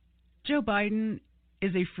Joe Biden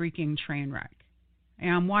is a freaking train wreck.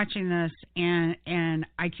 And I'm watching this, and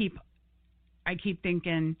I keep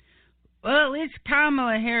thinking, well, at least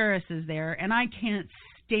Kamala Harris is there, and I can't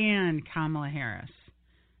stand Kamala Harris.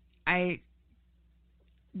 I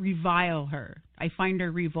revile her. I find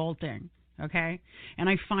her revolting, okay? And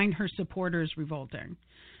I find her supporters revolting.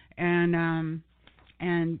 And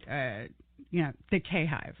you know, the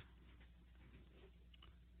K-Hive.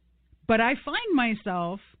 But I find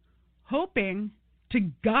myself hoping to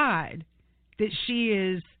God that she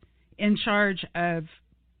is in charge of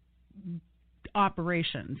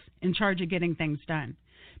operations, in charge of getting things done.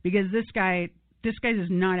 Because this guy does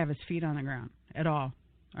not have his feet on the ground at all.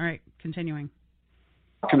 All right, continuing.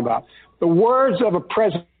 Talking about the words of a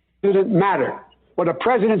president matter. What a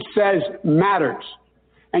president says matters.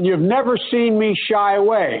 And you've never seen me shy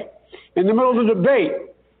away. In the middle of the debate,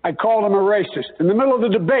 I called him a racist. In the middle of the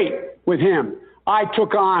debate with him, I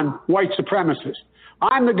took on white supremacists.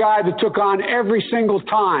 I'm the guy that took on every single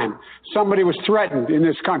time somebody was threatened in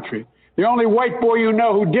this country. The only white boy you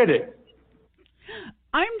know who did it.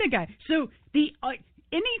 I'm the guy. So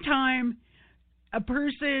anytime a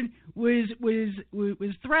person was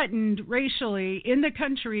threatened racially in the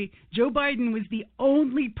country, Joe Biden was the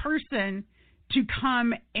only person to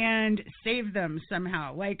come and save them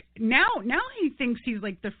somehow. Like now he thinks he's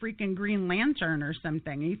like the freaking Green Lantern or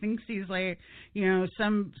something. He thinks he's like, you know,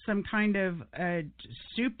 some kind of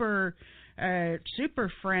super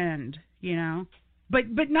friend, you know.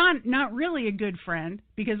 But not really a good friend,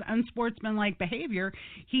 because unsportsmanlike behavior,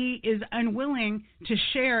 he is unwilling to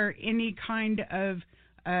share any kind of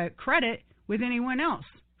credit with anyone else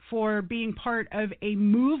for being part of a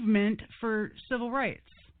movement for civil rights.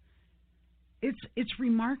 It's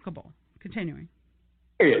remarkable. Continuing.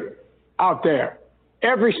 Out there,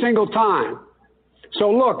 every single time. So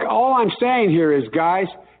look, all I'm saying here is, guys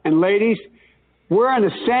and ladies, we're on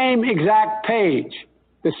the same exact page.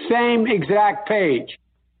 The same exact page.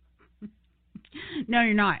 No,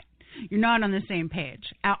 you're not. You're not on the same page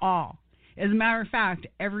at all. As a matter of fact,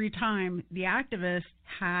 every time the activist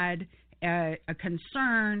had a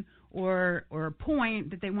concern or a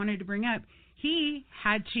point that they wanted to bring up, he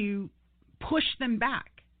had to push them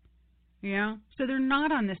back. You know? So they're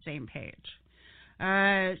not on the same page.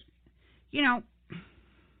 You know,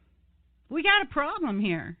 we got a problem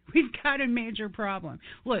here. We've got a major problem.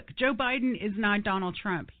 Look, Joe Biden is not Donald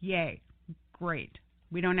Trump. Yay. Great.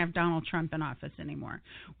 We don't have Donald Trump in office anymore.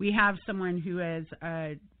 We have someone who has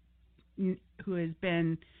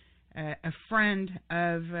been a friend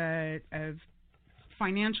of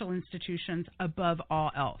financial institutions above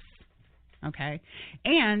all else. Okay?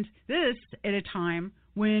 And this at a time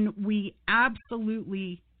when we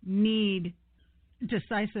absolutely need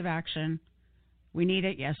decisive action. We need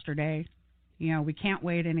it yesterday. You know, we can't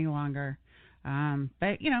wait any longer.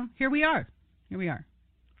 But, you know, here we are.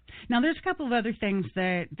 Now, there's a couple of other things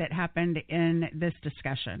that happened in this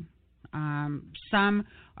discussion. Some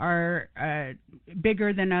are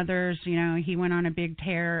bigger than others. You know, he went on a big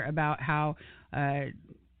tear about how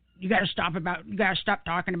you got to stop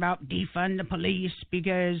talking about defund the police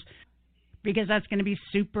because that's going to be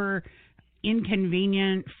super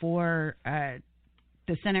inconvenient for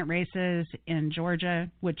the Senate races in Georgia,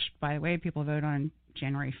 which, by the way, people vote on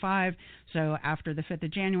January 5. So after the 5th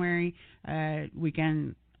of January, we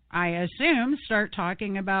can, I assume, start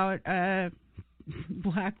talking about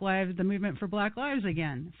Black Lives, the movement for Black Lives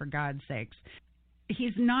again, for God's sakes.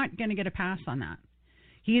 He's not going to get a pass on that.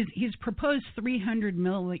 He's proposed $300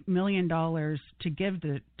 million to give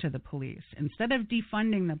to the police. Instead of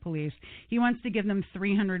defunding the police, he wants to give them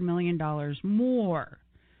 $300 million more.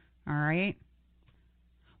 All right?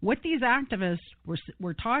 What these activists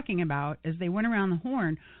were talking about as they went around the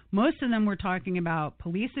horn, most of them were talking about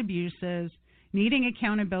police abuses, needing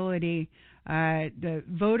accountability, the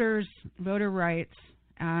voter rights.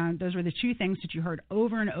 Those were the two things that you heard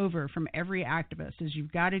over and over from every activist, is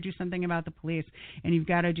you've got to do something about the police and you've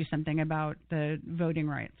got to do something about the voting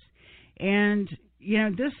rights. And,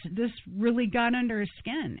 this really got under his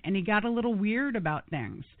skin, and he got a little weird about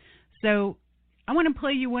things. So I want to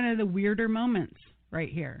play you one of the weirder moments right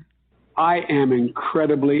here. I am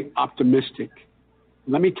incredibly optimistic.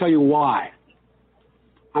 Let me tell you why.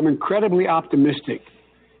 I'm incredibly optimistic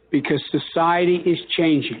because society is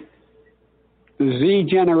changing. The Z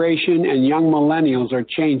generation and young millennials are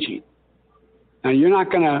changing. Now, you're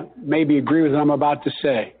not going to maybe agree with what I'm about to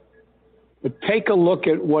say, but take a look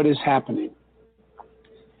at what is happening.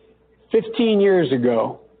 15 years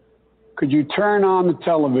ago, could you turn on the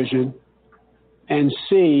television and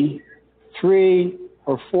see 3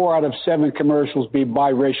 or 4 out of 7 commercials be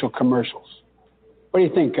biracial commercials? What do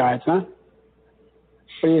you think, guys, huh?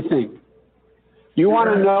 What do you think? You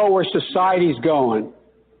want to know where society's going?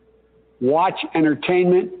 Watch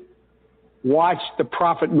entertainment. Watch the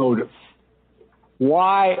profit motive.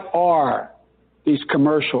 Why are these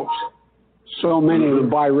commercials, so many of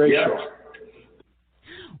them biracial?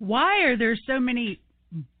 Why are there so many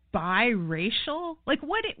biracial? Like,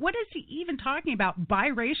 what is he even talking about?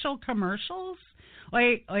 Biracial commercials?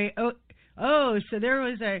 So there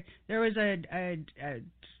was a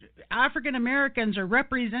African Americans are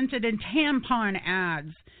represented in tampon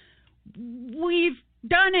ads. We've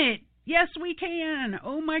done it. Yes, we can.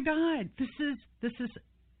 Oh my God, this is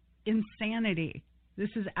insanity. This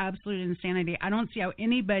is absolute insanity. I don't see how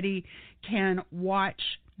anybody can watch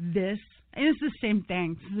this. And it's the same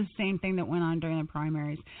thing. This is the same thing that went on during the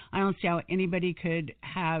primaries. I don't see how anybody could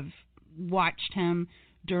have watched him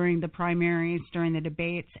during the primaries, during the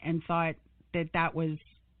debates, and thought that was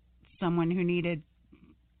someone who needed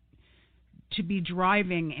to be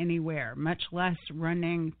driving anywhere, much less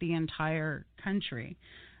running the entire country.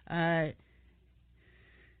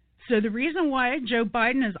 So the reason why Joe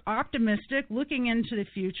Biden is optimistic, looking into the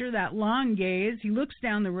future, that long gaze, he looks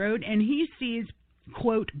down the road and he sees,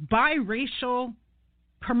 quote, biracial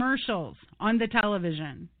commercials on the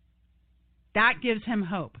television. That gives him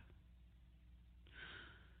hope.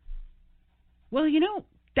 Well,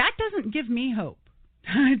 that doesn't give me hope.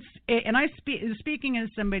 And speaking as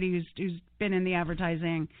somebody who's been in the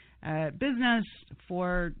advertising business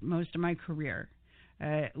for most of my career,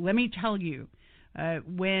 let me tell you,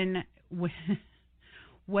 when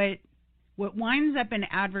what winds up in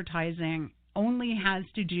advertising only has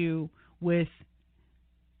to do with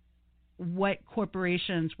what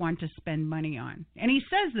corporations want to spend money on, and he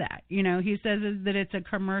says that. He says that it's a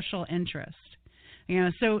commercial interest.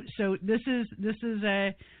 So this is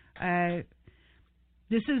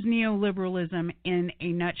neoliberalism in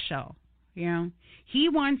a nutshell. He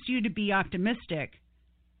wants you to be optimistic,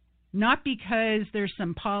 not because there's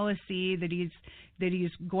some policy that he's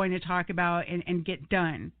going to talk about and get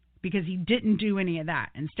done, because he didn't do any of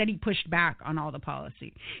that. Instead, he pushed back on all the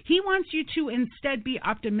policy. He wants you to instead be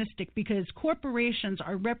optimistic because corporations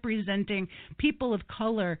are representing people of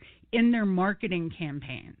color in their marketing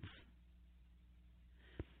campaigns.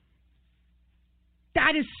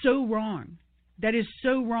 That is so wrong. That is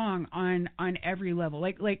so wrong on every level.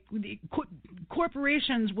 Like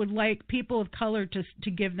corporations would like people of color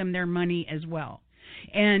to give them their money as well,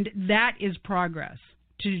 and that is progress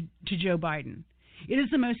to Joe Biden. It is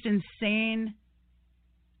the most insane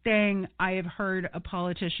thing I have heard a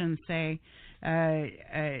politician say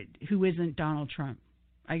who isn't Donald Trump.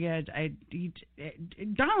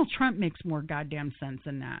 Donald Trump makes more goddamn sense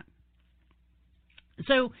than that.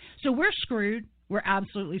 So we're screwed. We're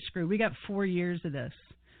absolutely screwed. We got 4 years of this,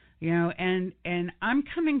 and I'm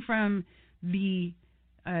coming from the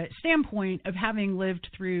standpoint of having lived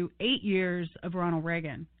through 8 years of Ronald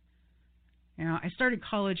Reagan. I started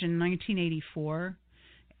college in 1984,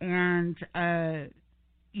 and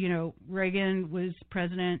Reagan was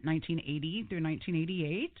president 1980 through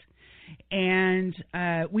 1988, and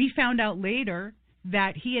we found out later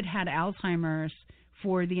that he had Alzheimer's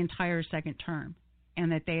for the entire second term, and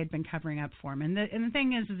that they had been covering up for him. And the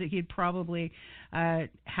thing is that he had probably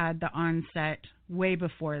had the onset way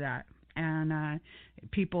before that, and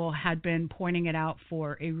people had been pointing it out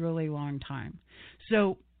for a really long time.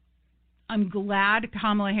 So I'm glad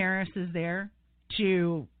Kamala Harris is there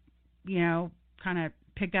to, kind of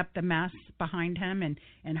pick up the mess behind him and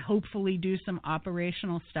hopefully do some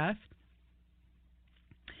operational stuff.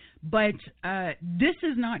 But this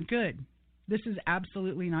is not good. This is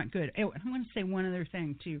absolutely not good. I want to say one other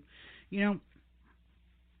thing too.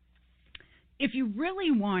 If you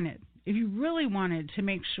really wanted to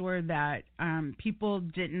make sure that people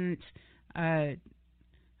didn't talk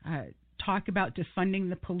about defunding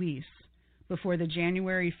the police before the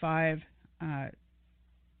January 5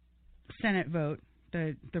 Senate vote,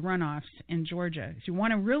 the runoffs in Georgia, if you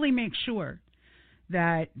want to really make sure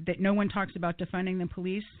that no one talks about defunding the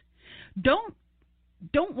police. Don't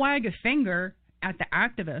wag a finger at the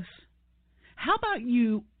activists. How about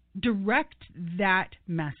you direct that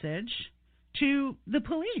message to the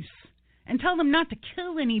police and tell them not to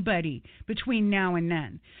kill anybody between now and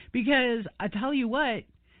then? Because I tell you what,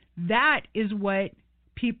 that is what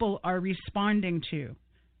people are responding to.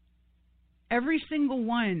 Every single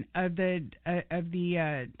one of the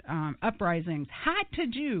uprisings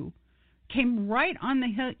came right on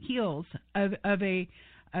the heels of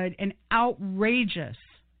an outrageous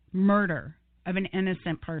murder of an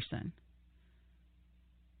innocent person.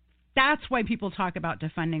 That's why people talk about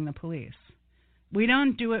defunding the police. We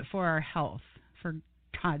don't do it for our health, for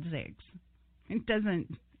God's sakes. It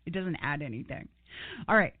doesn't add anything.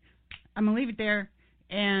 All right, I'm gonna leave it there,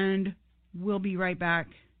 and we'll be right back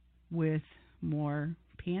with more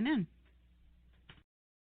PNN.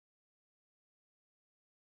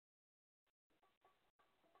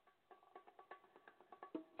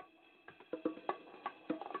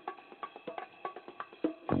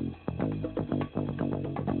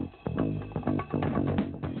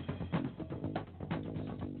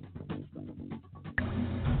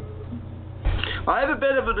 I have a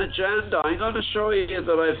bit of an agenda. I'm going to show you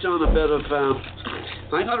that I've done a bit of...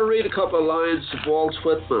 I'm going to read a couple of lines of Walt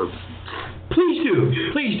Whitman. Please do.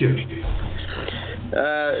 Please do.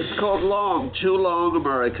 It's called Long, Too Long,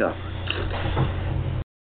 America.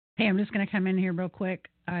 Hey, I'm just going to come in here real quick.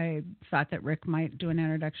 I thought that Rick might do an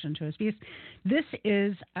introduction to his piece. This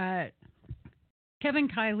is Kevin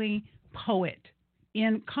Kiely, poet,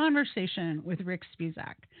 in conversation with Rick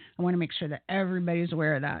Spisak. I want to make sure that everybody's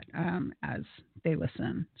aware of that as they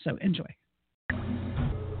listen. So enjoy.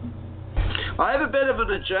 I have a bit of an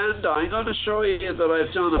agenda. I'm going to show you that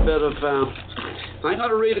I've done a bit of... I'm going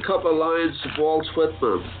to read a couple of lines of Walt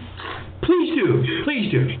Whitman. Please do.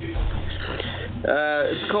 Please do.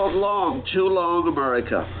 It's called Long, Too Long,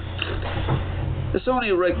 America. It's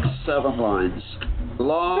only Rick's 7 lines.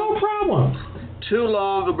 Long... No problem. Too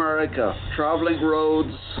long, America, traveling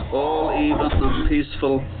roads, all even and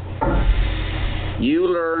peaceful. You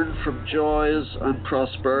learn from joys and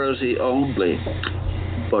prosperity only.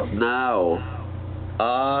 But now,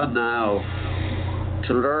 now,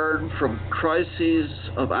 to learn from crises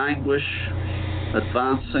of anguish,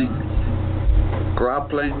 advancing,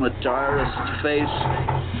 grappling with direst fate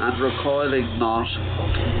and recoiling not.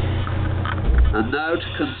 And now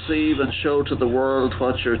to conceive and show to the world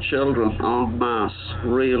what your children en masse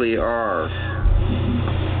really are.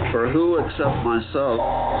 For who except myself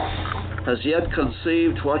has yet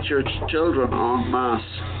conceived what your children en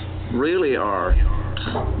masse really are?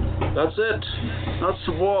 That's it. That's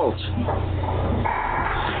Walt.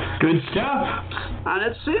 Good stuff. And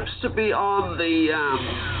it seems to be on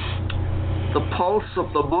the pulse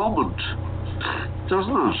of the moment,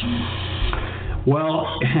 doesn't it?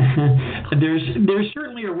 Well, there's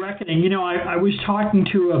certainly a reckoning. You know, I was talking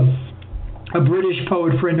to a British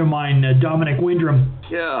poet friend of mine, Dominic Windrum.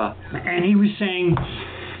 Yeah. And he was saying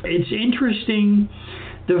it's interesting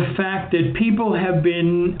the fact that people have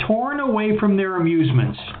been torn away from their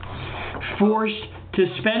amusements, forced to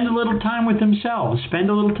spend a little time with themselves, spend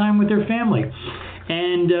a little time with their family.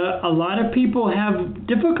 And a lot of people have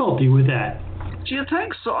difficulty with that. Do you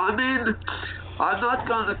think so? I mean... I'm not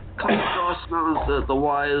going to come across now as the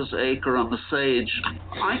wise acre and the sage.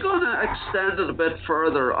 I'm going to extend it a bit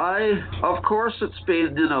further. Of course, it's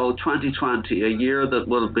been, 2020, a year that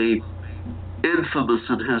will be infamous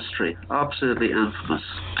in history, absolutely infamous.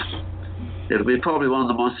 It'll be probably one of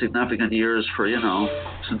the most significant years for,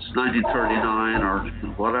 since 1939 or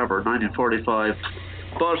whatever, 1945.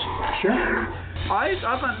 But sure.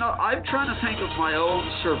 I'm trying to think of my own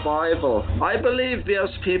survival. I believe, yes,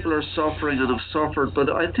 people are suffering and have suffered, but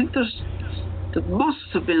I think there must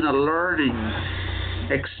have been a learning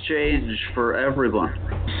exchange for everyone.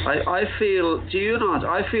 I feel, do you not?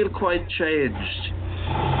 I feel quite changed.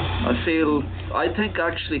 I think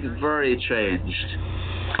actually very changed.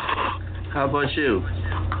 How about you?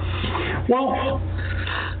 Well,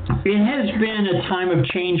 it has been a time of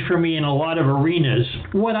change for me in a lot of arenas.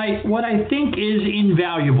 What I think is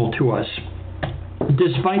invaluable to us,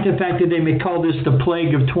 despite the fact that they may call this the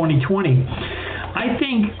plague of 2020, I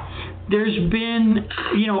think there's been,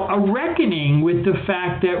 a reckoning with the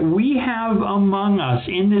fact that we have among us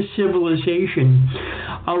in this civilization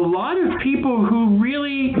a lot of people who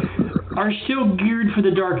really are still geared for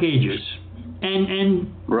the dark ages.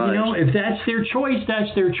 And right. If that's their choice,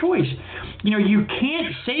 that's their choice. You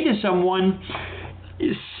can't say to someone,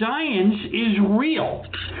 science is real.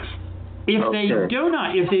 If they do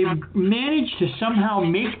not, if they've managed to somehow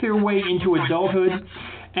make their way into adulthood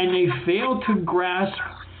and they fail to grasp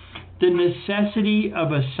the necessity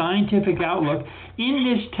of a scientific outlook in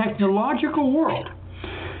this technological world.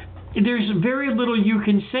 There's very little you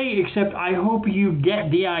can say except I hope you get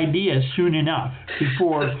the idea soon enough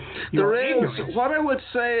before you're ignorant. What I would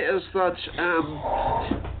say is that,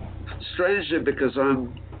 strangely, because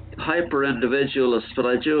I'm hyper-individualist, but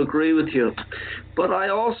I do agree with you. But I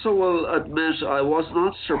also will admit I was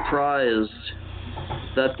not surprised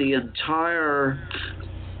that the entire,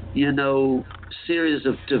 series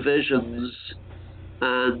of divisions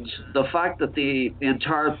and the fact that the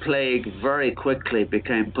entire plague very quickly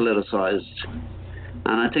became politicized.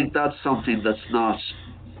 And I think that's something that's not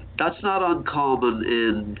uncommon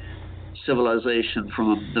in civilization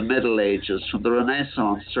from the Middle Ages, from the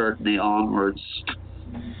Renaissance certainly onwards,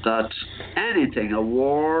 that anything, a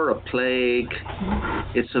war, a plague,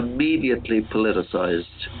 it's immediately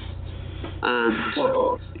politicized. And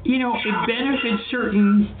it benefits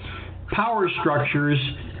certain power structures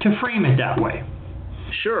to frame it that way.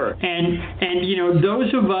 Sure. And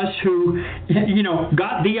those of us who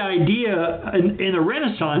got the idea in the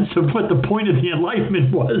Renaissance of what the point of the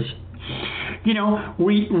Enlightenment was,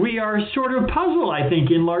 we are sort of puzzled, I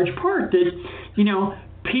think, in large part that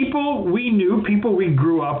people we knew, people we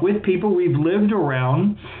grew up with, people we've lived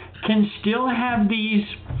around can still have these,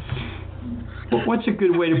 what's a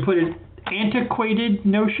good way to put it, antiquated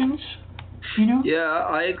notions. Yeah,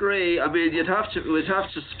 I agree. I mean, we'd have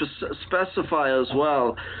to specify as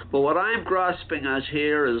well. But what I'm grasping at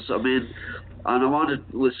here is,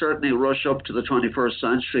 we'll certainly rush up to the 21st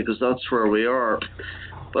century because that's where we are.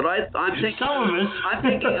 But I'm thinking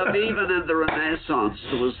of even in the Renaissance,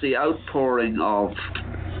 there was the outpouring of,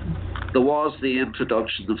 there was the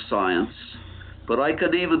introduction of science. But I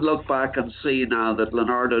can even look back and see now that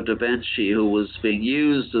Leonardo da Vinci, who was being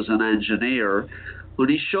used as an engineer, when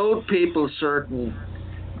he showed people certain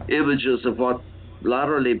images of what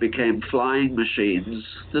latterly became flying machines,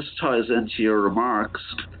 this ties into your remarks,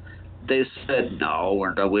 they said, no,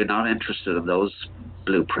 we're not interested in those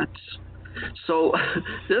blueprints. So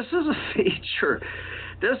this is a feature.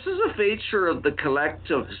 This is a feature of the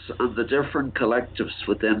collectives and the different collectives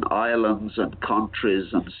within islands and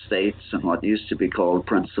countries and states and what used to be called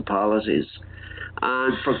principalities.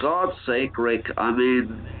 And for God's sake, Rick,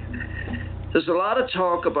 there's a lot of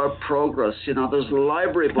talk about progress. There's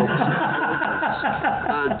library books on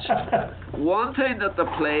progress. And one thing that the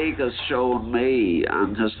plague has shown me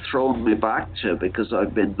and has thrown me back to, because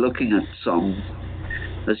I've been looking at some,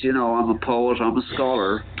 as you know, I'm a poet, I'm a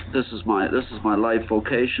scholar. This is my life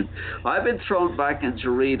vocation. I've been thrown back into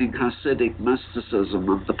reading Hasidic mysticism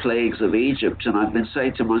and the plagues of Egypt, and I've been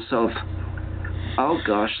saying to myself, oh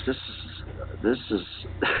gosh, this is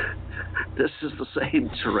the same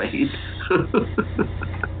terrain.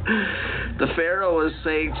 The Pharaoh is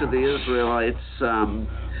saying to the Israelites,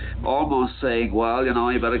 almost saying, well,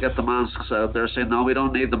 you better get the masks out. They're saying, no, we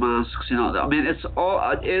don't need the masks.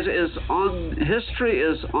 History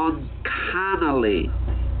is uncannily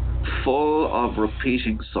full of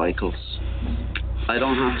repeating cycles. I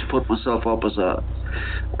don't have to put myself up as a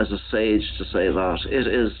sage to say that. It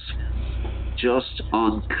is just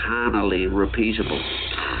uncannily repeatable.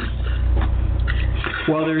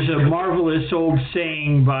 Well, there's a marvelous old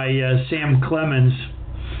saying by Sam Clemens.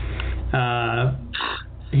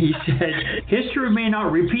 He said, history may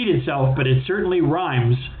not repeat itself, but it certainly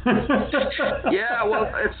rhymes. Yeah, well,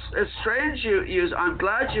 it's strange I'm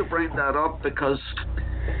glad you bring that up, because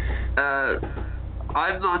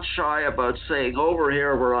I'm not shy about saying over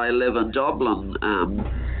here where I live in Dublin,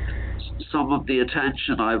 some of the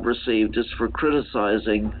attention I've received is for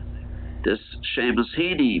criticizing this Seamus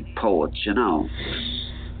Heaney poet,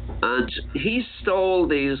 And he stole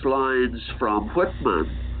these lines from Whitman,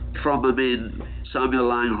 from Samuel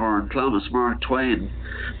Langhorne Clemens, Mark Twain.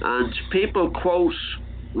 And people quote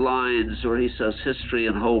lines where he says history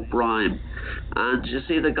and hope rhyme. And you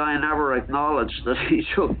see, the guy never acknowledged that he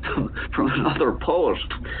took them from another poet,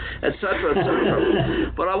 etc.,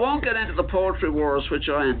 etc. But I won't get into the poetry wars, which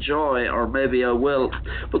I enjoy, or maybe I will.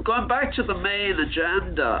 But going back to the main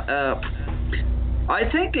agenda, I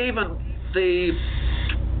think even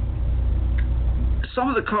some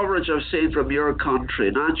of the coverage I've seen from your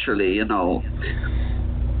country, naturally,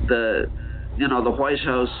 the White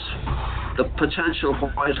House, the potential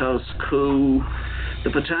White House coup, the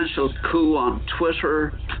potential coup on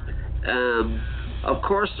Twitter. Of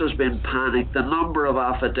course, there's been panic. The number of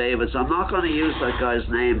affidavits, I'm not going to use that guy's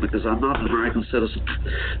name because I'm not an American citizen.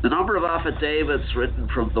 The number of affidavits written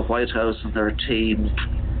from the White House and their team,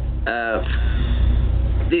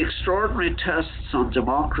 the extraordinary tests on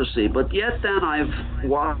democracy, but yet then I've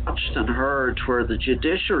watched and heard where the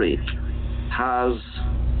judiciary has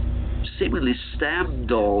seemingly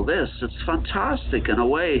stemmed all this. It's fantastic in a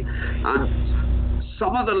way. And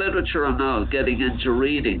some of the literature I'm now getting into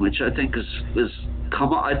reading, which I think is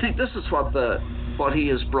I think this is what he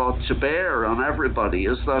has brought to bear on everybody,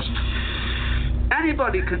 is that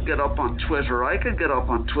anybody can get up on Twitter. I can get up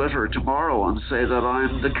on Twitter tomorrow and say that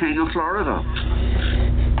I'm the king of Florida.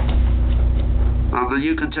 And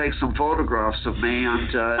you can take some photographs of me,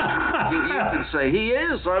 and you can say he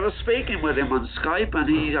is. I was speaking with him on Skype, and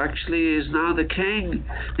he actually is now the king.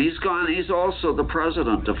 He's gone. He's also the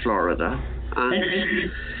president of Florida.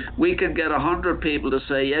 And we can get 100 people to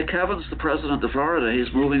say, yeah, Kevin's the president of Florida.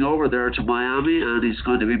 He's moving over there to Miami, and he's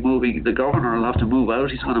going to be moving. The governor will have to move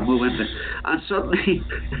out. He's going to move into. And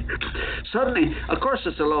suddenly, of course,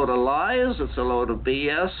 it's a load of lies. It's a load of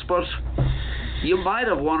BS. But you might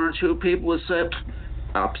have one or two people who say,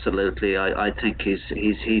 absolutely, I think he's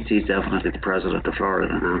definitely the president of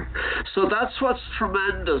Florida now. So that's what's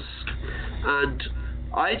tremendous. And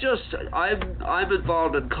I'm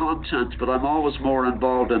involved in content, but I'm always more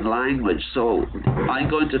involved in language. So I'm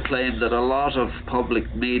going to claim that a lot of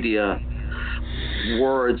public media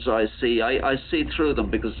words I see through them,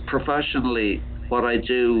 because professionally what I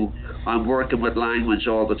do, I'm working with language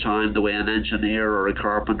all the time, the way an engineer or a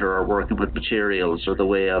carpenter are working with materials, or the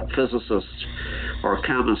way a physicist or a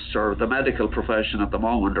chemist or the medical profession at the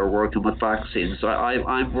moment are working with vaccines.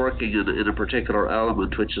 I'm working in a particular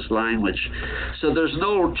element, which is language. So there's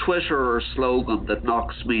no Twitter or slogan that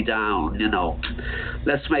knocks me down, you know.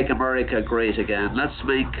 Let's make America great again. Let's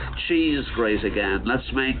make cheese great again.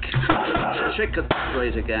 Let's make chicken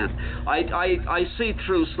great again. I see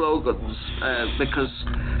through slogans because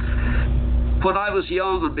when I was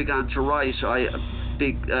young and began to write, I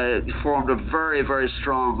formed a very, very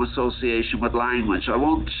strong association with language. I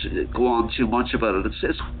won't go on too much about it.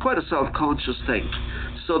 It's quite a self-conscious thing.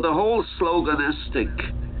 So the whole sloganistic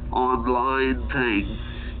online thing,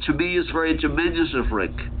 to me, is very diminutive,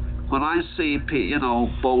 Rick. When I see,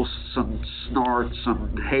 boasts and snorts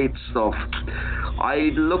and hate stuff, I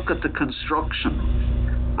look at the construction,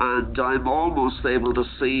 and I'm almost able to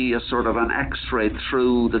see a sort of an X-ray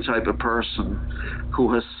through the type of person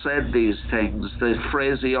who has said these things. The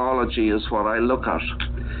phraseology is what I look at.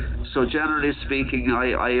 So generally speaking,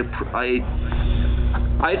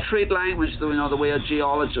 I treat language the way a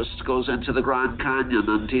geologist goes into the Grand Canyon,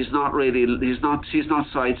 and he's not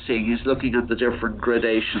sightseeing. He's looking at the different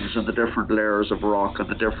gradations and the different layers of rock and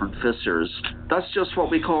the different fissures. That's just what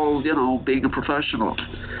we call, being a professional.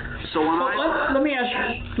 So let me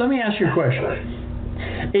ask you a question.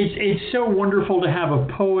 It's so wonderful to have a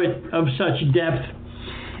poet of such depth,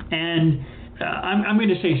 and I'm going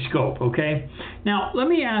to say scope. Okay. Now let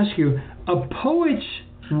me ask you, a poet's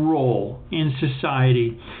role in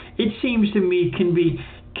society, it seems to me, can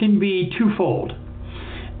be twofold.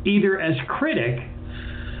 Either as critic,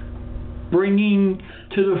 bringing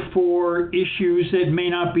to the fore issues that may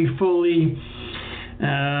not be fully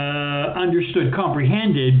understood,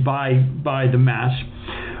 comprehended by the mass,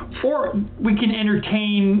 or we can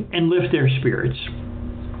entertain and lift their spirits,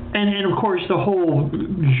 and of course the whole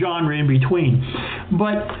genre in between.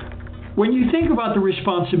 But when you think about the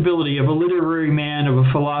responsibility of a literary man, of a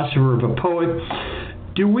philosopher, of a poet,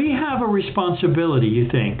 do we have a responsibility, you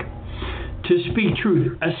think, to speak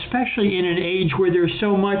truth, especially in an age where there's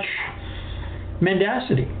so much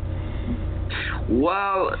mendacity?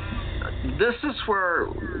 Well, this is where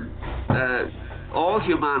all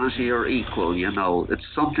humanity are equal, It's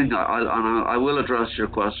something, I will address your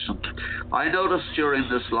question. I noticed during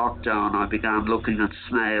this lockdown, I began looking at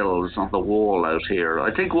snails on the wall out here.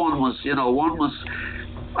 I think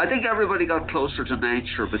I think everybody got closer to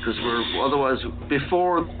nature, because otherwise,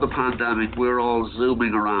 before the pandemic, we were all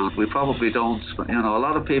zooming around. We probably don't, a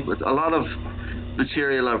lot of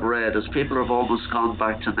material I've read is people have almost gone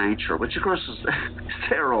back to nature, which of course is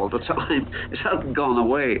there all the time. It hasn't gone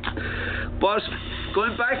away. But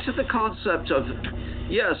going back to the concept of,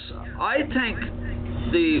 yes, I think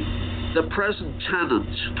the present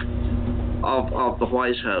tenant of the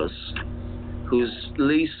White House, whose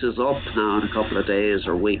lease is up now in a couple of days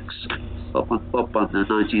or weeks, up on the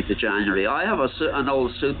 19th of January. I have an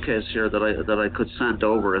old suitcase here that I could send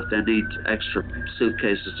over if they need extra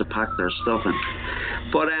suitcases to pack their stuff in.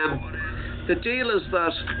 But the deal is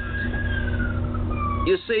that,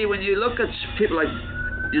 you see, when you look at people like,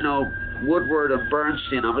 Woodward and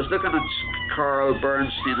Bernstein, I was looking at Carl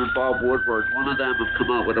Bernstein and Bob Woodward. One of them have come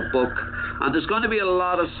out with a book, and there's going to be a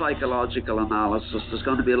lot of psychological analysis. There's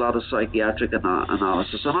going to be a lot of psychiatric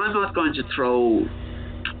analysis, and I'm not going to throw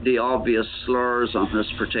the obvious slurs on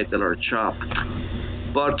this particular chap.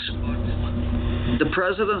 But the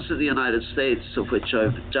presidents of the United States, of which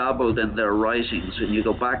I've dabbled in their writings, when you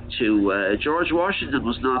go back to George Washington,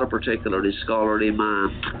 was not a particularly scholarly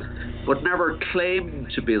man, but never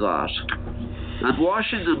claimed to be that. And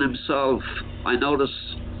Washington himself, I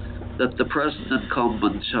notice that the president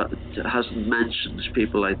incumbent hasn't mentioned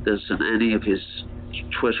people like this in any of his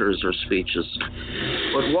Twitters or speeches.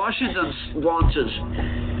 But Washington wanted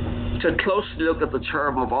to closely look at the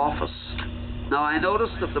term of office. Now, I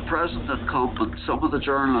noticed that the president incumbent, some of the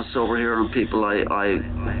journalists over here and people I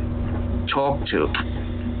talked to,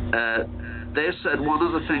 they said one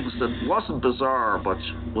of the things that wasn't bizarre but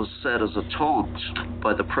was said as a taunt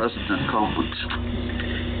by the president incumbent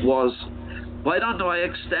was, why don't I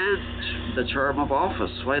extend the term of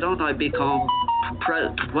office? Why don't I become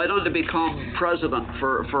president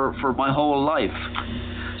for my whole life?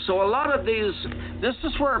 So a lot of these, this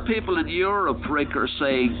is where people in Europe, Rick, are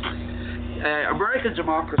saying, American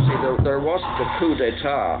democracy, there wasn't a coup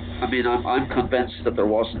d'etat. I mean, I'm convinced that there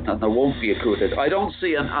wasn't, and there won't be a coup d'etat. I don't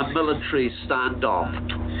see a military standoff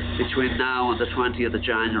between now and the 20th of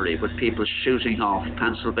January with people shooting off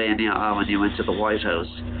Pennsylvania Avenue into the White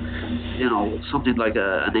House. You know, something like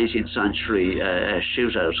an 18th century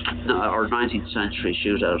shootout, or 19th century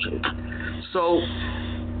shootout. So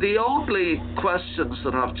the only questions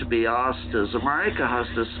that have to be asked is, America has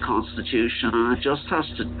this constitution and it just has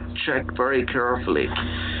to check very carefully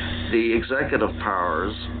the executive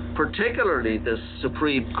powers, particularly this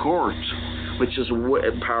Supreme Court, which is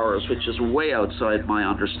powers which is way outside my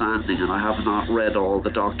understanding, and I have not read all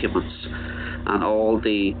the documents and all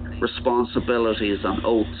the responsibilities and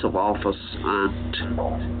oaths of office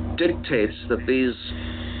and dictates that these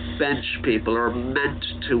bench people are meant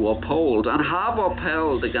to uphold and have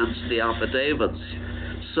upheld against the affidavits.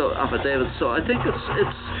 So I think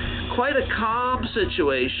it's quite a calm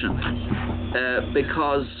situation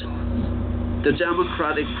because the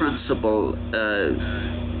democratic principle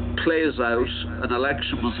plays out. An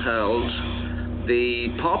election was held. The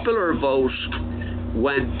popular vote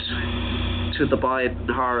went to the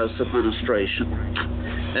Biden-Harris administration.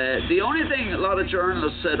 The only thing a lot of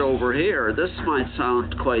journalists said over here, this might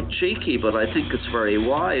sound quite cheeky, but I think it's very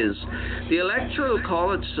wise. The electoral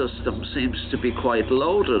college system seems to be quite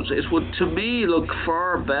loaded. It would, to me, look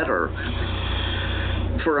far better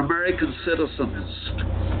for American citizens,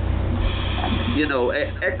 you know,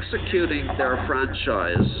 executing their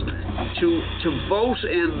franchise to vote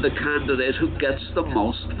in the candidate who gets the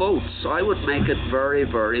most votes. I would make it very,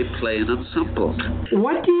 very plain and simple.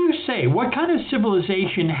 What do you say? What kind of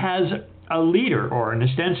civilization has a leader, or an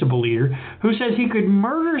ostensible leader, who says he could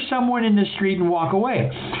murder someone in the street and walk away?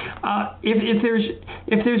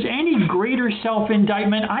 If there's any greater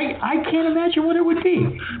self-indictment, I can't imagine what it would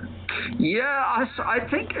be. Yeah, I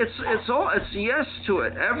think it's yes to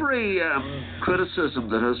it. Every criticism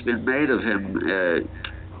that has been made of him,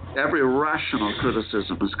 every rational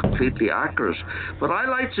criticism is completely accurate. But I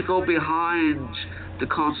like to go behind the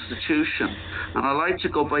Constitution, and I like to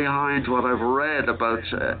go behind what I've read about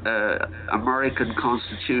American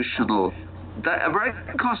constitutional.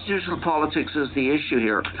 American constitutional politics is the issue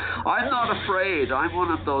here. I'm not afraid. I'm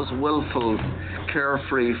one of those willful,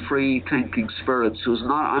 carefree, free-thinking spirits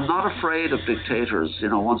I'm not afraid of dictators. You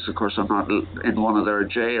know, once, of course, I'm not in one of their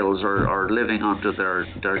jails or living under their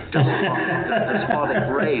despotic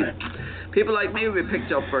reign. People like me will be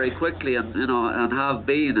picked up very quickly, and and have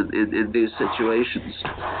been in these situations.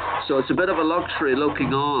 So it's a bit of a luxury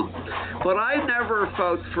looking on. But I never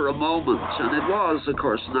felt for a moment, and it was, of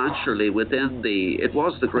course, naturally it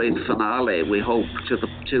was the great finale, we hope, to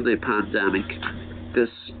the pandemic. This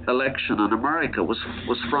election in America was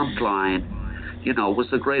frontline. You know, was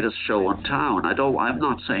the greatest show in town. I'm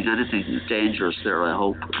not saying anything dangerous there, I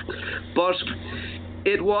hope. But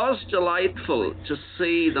it was delightful to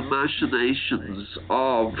see the machinations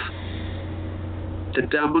of the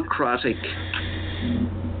democratic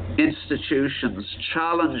institutions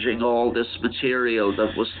challenging all this material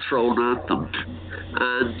that was thrown at them.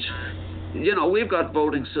 And you know, we've got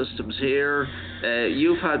voting systems here.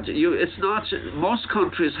 It's not, most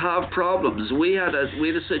countries have problems. We had a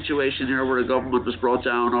situation here where a government was brought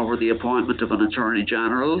down over the appointment of an attorney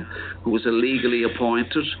general who was illegally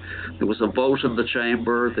appointed. There was a vote in the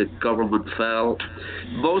chamber. The government fell.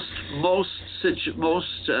 Most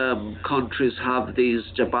countries have these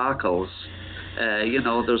debacles.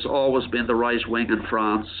 There's always been the right wing in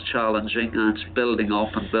France challenging, and it's building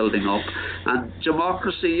up and building up. And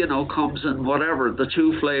democracy, comes in whatever, the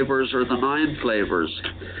 2 flavors or the 9 flavors.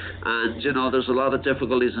 And, there's a lot of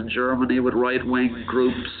difficulties in Germany with right-wing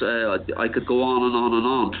groups. I could go on and on and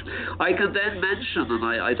on. I can then mention, and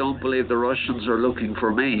I don't believe the Russians are looking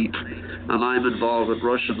for me, and I'm involved with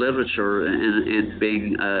Russian literature in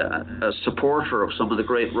being a supporter of some of the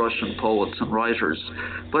great Russian poets and writers.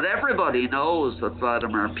 But everybody knows that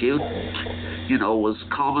Vladimir Putin, was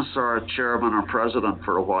commissar, chairman, or president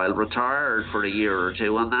for a while, retired for a year or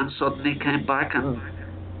two, and then suddenly came back and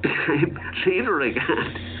became leader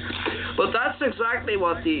again. But that's exactly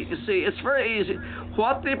what you see, it's very easy.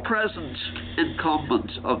 What the present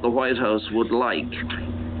incumbent of the White House would like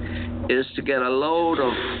is to get a load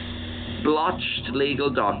of blotched legal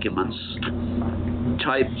documents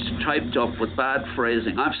typed up with bad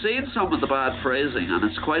phrasing. I've seen some of the bad phrasing, and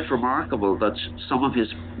it's quite remarkable that some of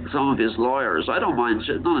his lawyers, I don't mind,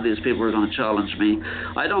 none of these people are going to challenge me,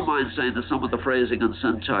 I don't mind saying that some of the phrasing and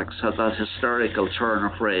syntax have that hysterical turn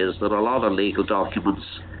of phrase that a lot of legal documents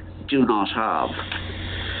do not have.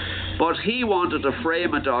 But he wanted to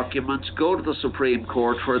frame a document, go to the Supreme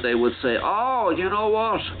Court, where they would say, oh, you know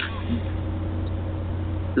what,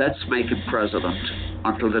 let's make him president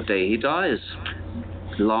until the day he dies.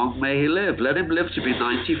 Long may he live. Let him live to be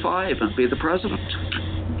 95 and be the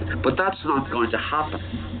president. But that's not going to happen.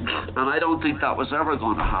 And I don't think that was ever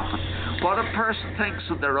going to happen. What a person thinks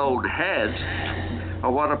in their own head,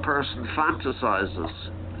 or what a person fantasizes,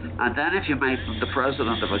 and then if you make them the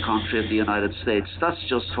president of a country of the United States, that's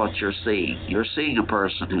just what you're seeing. You're seeing a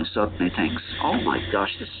person who suddenly thinks, oh my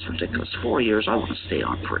gosh, this is ridiculous. 4 years, I want to stay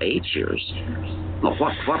on for 8 years. Well,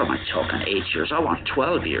 what am I talking, 8 years? I want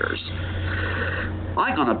 12 years.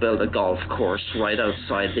 I'm going to build a golf course right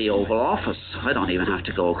outside the Oval Office. I don't even have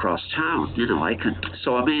to go across town. I can.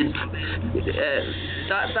 So, I mean,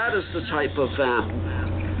 that is the type of...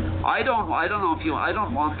 I don't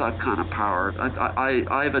want that kind of power.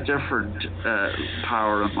 I have a different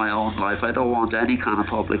power in my own life. I don't want any kind of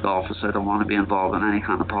public office. I don't want to be involved in any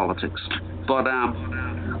kind of politics. But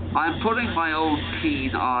I'm putting my own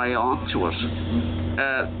keen eye onto it.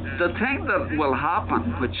 The thing that will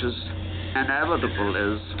happen, which is inevitable,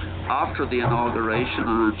 is after the inauguration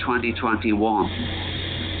in 2021,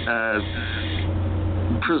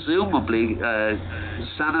 presumably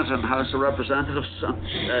Senate and House of Representatives,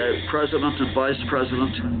 President and Vice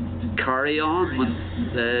President carry on with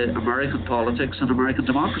American politics and American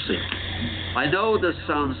democracy. I know this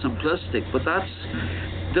sounds simplistic, but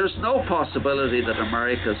there's no possibility that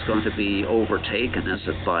America is going to be overtaken, is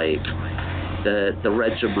it, by the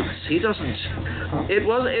regiments. He doesn't. It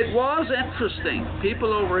was interesting.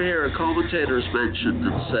 People over here, commentators mentioned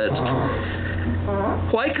and said,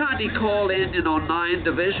 why can't he call in, 9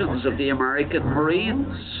 divisions of the American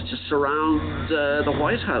Marines to surround the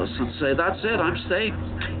White House and say, that's it, I'm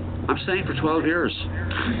staying for 12 years.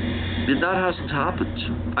 I mean, that hasn't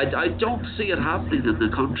happened. I don't see it happening in a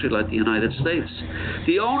country like the United States.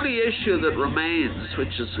 The only issue that remains,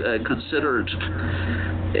 which is considered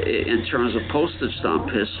in terms of postage stamp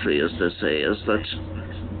history, as they say, is that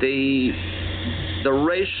the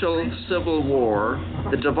racial civil war,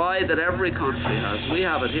 the divide that every country has. We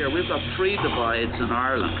have it here. We've got 3 divides in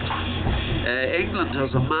Ireland. England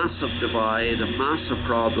has a massive divide, a massive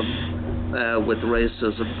problem with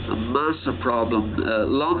racism, a massive problem.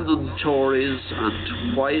 London Tories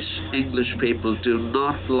and white English people do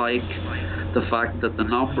not like the fact that the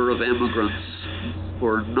number of immigrants who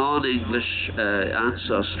are non-English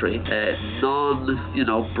ancestry,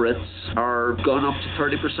 Brits, are gone up to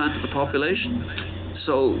 30% of the population.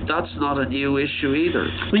 So that's not a new issue either.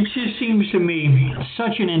 It just seems to me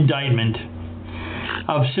such an indictment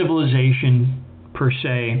of civilization per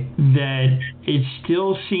se that it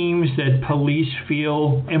still seems that police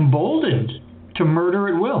feel emboldened to murder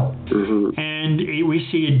at will. Mm-hmm. And we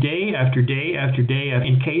see it day after day after day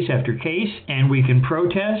in case after case, and we can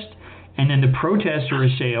protest, and then the protests are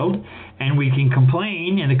assailed, and we can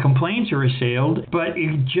complain, and the complaints are assailed, but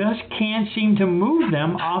it just can't seem to move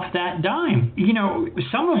them off that dime.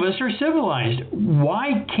 Some of us are civilized.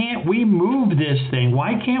 Why can't we move this thing?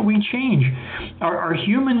 Why can't we change? Are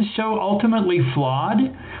humans so ultimately flawed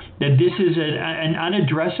that this is an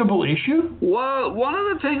unaddressable issue? Well, one of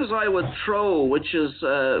the things I would throw, which is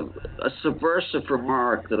a subversive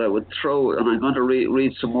remark that I would throw, and I'm going to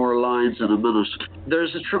read some more lines in a minute.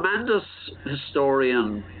 There's a tremendous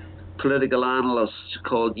historian, political analyst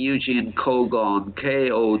called Eugene Kogon,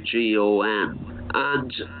 Kogon,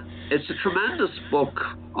 and it's a tremendous book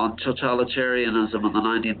on totalitarianism in the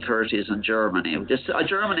 1930s in Germany.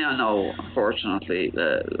 Germany, I know, unfortunately,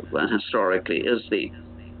 and historically, is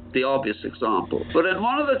the obvious example. But in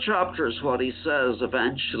one of the chapters, what he says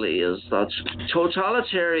eventually is that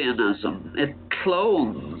totalitarianism, it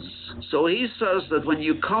clones. So he says that when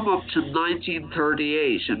you come up to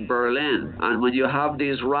 1938 in Berlin, and when you have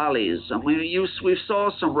these rallies, and we saw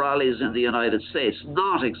some rallies in the United States,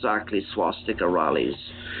 not exactly swastika rallies,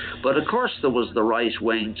 but of course there was the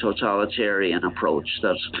right-wing totalitarian approach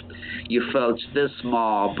that you felt this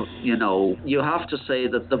mob, you have to say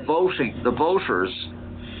that the voters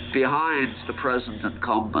behind the present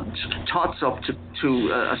incumbent tots up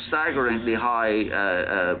to a staggeringly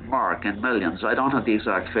high mark in millions. I don't have the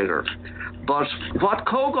exact figure. But what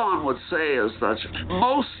Kogan would say is that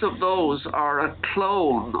most of those are a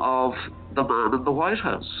clone of the man in the White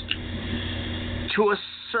House. To a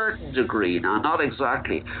certain degree, now not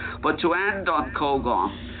exactly, but to end on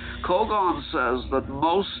Kogan says that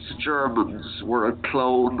most Germans were a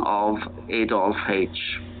clone of Adolf H.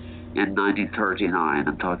 in 1939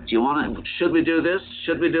 and thought, should we do this?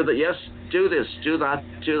 Should we do that? Yes, do this, do that.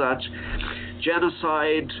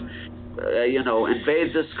 Genocide,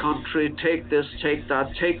 invade this country, take this, take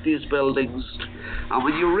that, take these buildings. And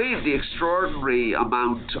when you read the extraordinary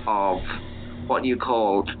amount of what you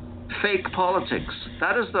call fake politics,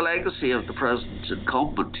 that is the legacy of the present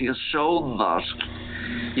incumbent. He has shown that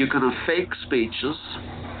you can have fake speeches,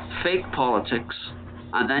 fake politics,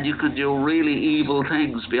 and then you can do really evil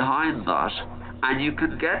things behind that. And you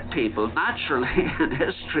can get people, naturally in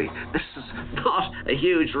history, this is not a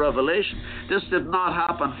huge revelation. This did not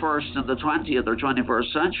happen first in the 20th or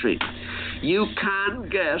 21st century. You can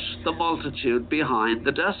get the multitude behind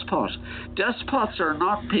the despot. Despots are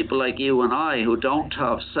not people like you and I who don't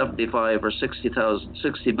have 75 or 60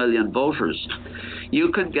 million voters. You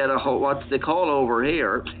can get what they call over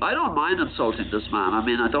here. I don't mind insulting this man. I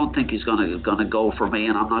mean, I don't think he's going to go for me,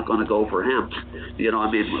 and I'm not going to go for him.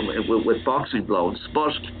 With boxing blows.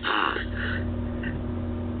 But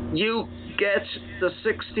you get the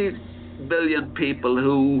 60 million people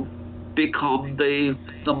who become the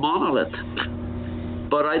monolith.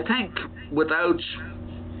 But I think without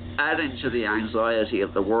adding to the anxiety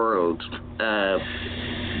of the world,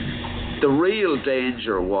 the real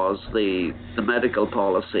danger was the medical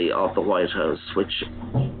policy of the White House, which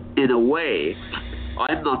in a way,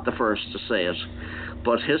 I'm not the first to say it,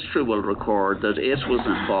 but history will record that it was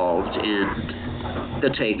involved in the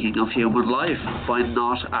taking of human life by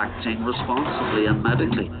not acting responsibly and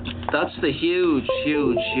medically. That's the huge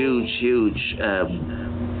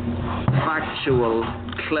factual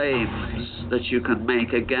claims that you can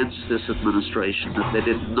make against this administration, that they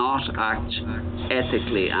did not act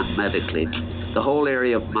ethically and medically. The whole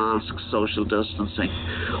area of masks, social distancing,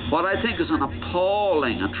 what I think is an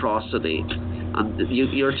appalling atrocity. And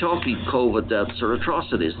you're talking COVID deaths or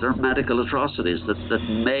atrocities. They're medical atrocities that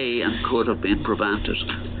may and could have been prevented.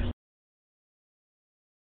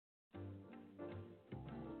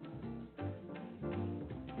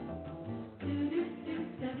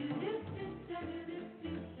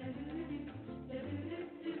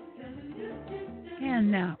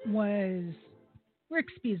 And that was Rick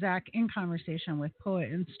Spisak in conversation with poet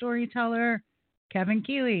and storyteller Kevin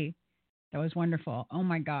Kiely. That was wonderful. Oh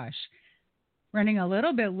my gosh. Running a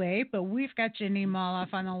little bit late, but we've got Jeanine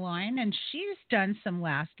Molloff on the line, and she's done some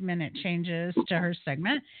last-minute changes to her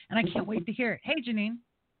segment, and I can't wait to hear it. Hey, Jeanine.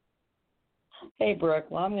 Hey, Brooke.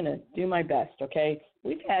 Well, I'm going to do my best, okay?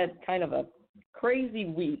 We've had kind of a crazy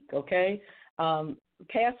week, okay?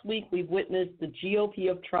 Past week, we've witnessed the GOP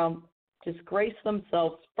of Trump disgrace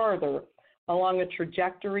themselves further along a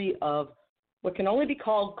trajectory of what can only be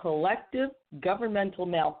called collective governmental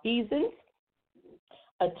malfeasance,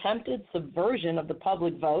 attempted subversion of the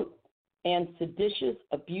public vote, and seditious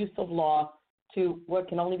abuse of law to what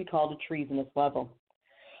can only be called a treasonous level.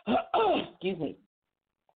 Excuse me.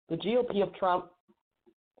 The GOP of Trump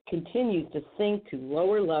continues to sink to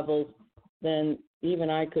lower levels than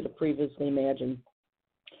even I could have previously imagined.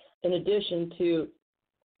 In addition to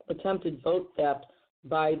attempted vote theft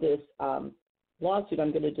by this lawsuit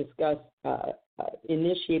I'm going to discuss,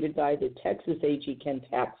 initiated by the Texas AG Ken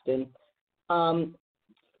Paxton,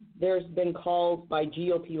 there's been calls by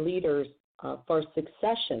GOP leaders for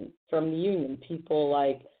succession from the union, people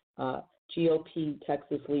like GOP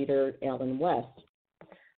Texas leader Alan West.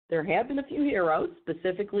 There have been a few heroes,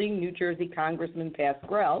 specifically New Jersey Congressman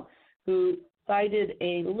Pascrell, who cited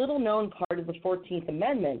a little-known part of the 14th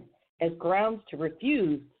Amendment as grounds to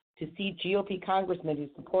refuse to see GOP congressmen who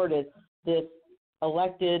supported this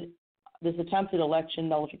attempted election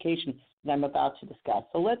nullification that I'm about to discuss.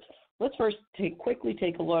 So let's first quickly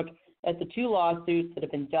take a look at the two lawsuits that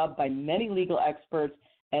have been dubbed by many legal experts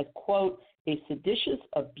as, quote, a seditious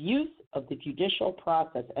abuse of the judicial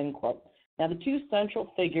process, end quote. Now, the two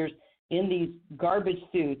central figures in these garbage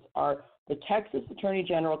suits are the Texas Attorney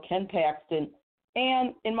General, Ken Paxton,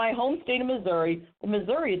 and in my home state of Missouri, the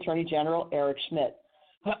Missouri Attorney General, Eric Schmidt.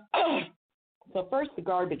 So first, the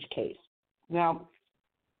garbage case. Now,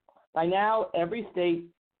 by now, every state,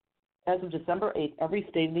 as of December 8th, every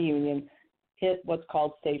state in the union hit what's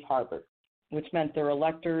called safe harbor, which meant their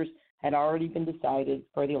electors had already been decided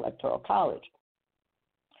for the Electoral College.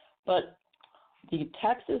 But the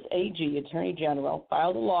Texas AG, Attorney General,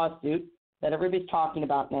 filed a lawsuit that everybody's talking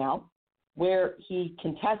about now, where he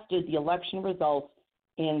contested the election results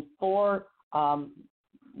in four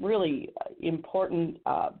really important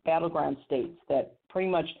battleground states that pretty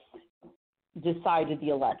much decided the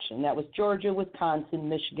election. That was Georgia, Wisconsin,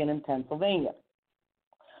 Michigan, and Pennsylvania.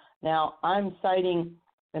 Now, I'm citing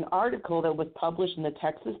an article that was published in the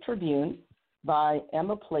Texas Tribune by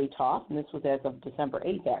Emma Platoff, and this was as of December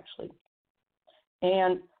 8th, actually.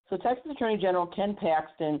 And so Texas Attorney General Ken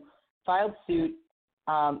Paxton filed suit,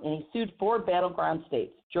 and he sued four battleground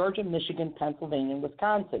states, Georgia, Michigan, Pennsylvania, and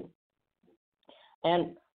Wisconsin.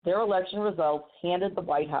 And their election results handed the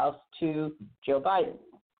White House to Joe Biden.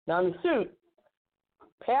 Now, in the suit,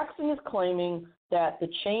 Paxton is claiming that the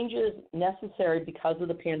changes necessary because of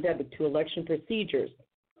the pandemic to election procedures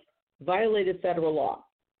violated federal law.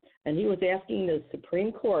 And he was asking the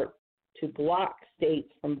Supreme Court to block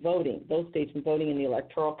states from voting, those states from voting in the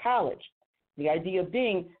Electoral College. The idea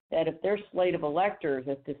being that if their slate of electors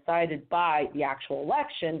as decided by the actual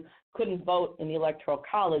election couldn't vote in the Electoral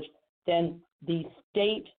College, then the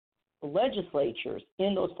state legislatures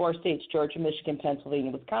in those four states, Georgia, Michigan,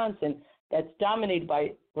 Pennsylvania, Wisconsin, that's dominated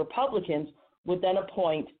by Republicans, would then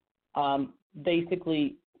appoint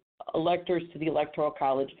basically electors to the Electoral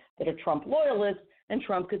College that are Trump loyalists, and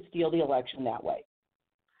Trump could steal the election that way.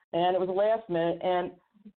 And it was the last minute, and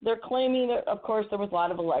they're claiming that, of course, there was a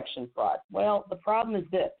lot of election fraud. Well, the problem is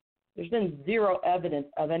this. There's been zero evidence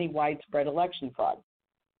of any widespread election fraud.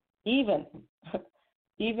 Even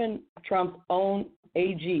Trump's own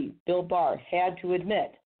AG, Bill Barr, had to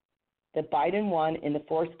admit that Biden won in the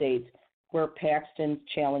four states where Paxton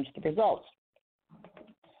challenged the results.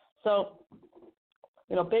 So,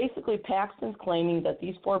 basically Paxton's claiming that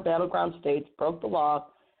these four battleground states broke the law.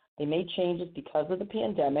 They made changes because of the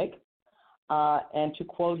pandemic, and to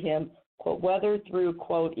quote him, quote, whether through,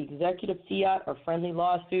 quote, executive fiat or friendly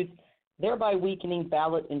lawsuits, thereby weakening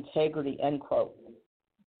ballot integrity, end quote.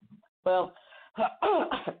 Well,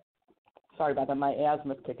 sorry about that, my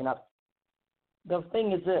asthma's kicking up. The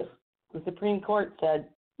thing is this, the Supreme Court said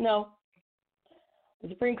no. The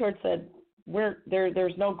Supreme Court said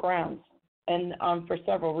there's no grounds, and for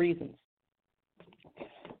several reasons.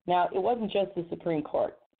 Now, it wasn't just the Supreme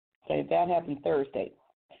Court. Okay, that happened Thursday.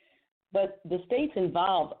 But the states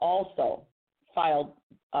involved also filed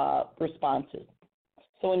responses.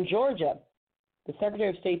 So in Georgia, the Secretary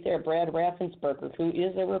of State there, Brad Raffensperger, who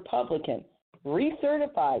is a Republican,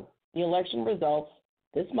 recertified the election results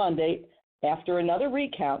this Monday after another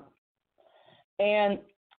recount. And,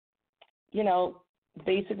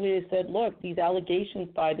 basically they said, look, these allegations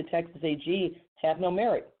by the Texas AG have no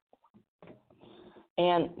merit.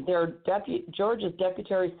 And their Georgia's Deputy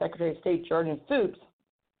Secretary of State, Jordan Fuchs,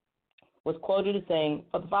 was quoted as saying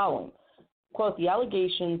the following, quote, the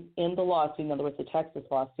allegations in the lawsuit, in other words, the Texas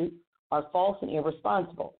lawsuit, are false and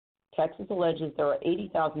irresponsible. Texas alleges there are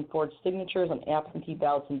 80,000 forged signatures on absentee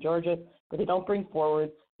ballots in Georgia, but they don't bring forward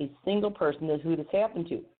a single person as who this happened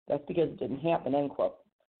to. That's because it didn't happen, end quote.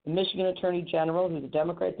 The Michigan Attorney General, who's a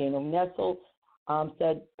Democrat, Daniel Nessel,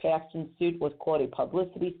 said Paxton's suit was, quote, a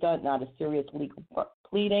publicity stunt, not a serious legal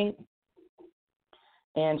pleading.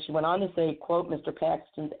 And she went on to say, quote, Mr.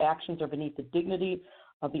 Paxton's actions are beneath the dignity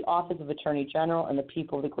of the office of Attorney General and the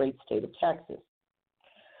people of the great state of Texas.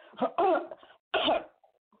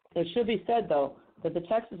 It should be said, though, that the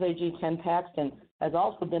Texas AG, Ken Paxton, has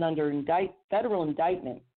also been under federal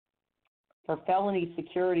indictment for felony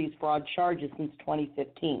securities fraud charges since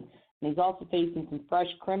 2015. And he's also facing some fresh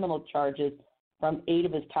criminal charges from 8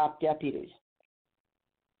 of his top deputies.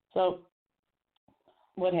 So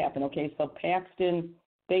what happened? Okay, so Paxton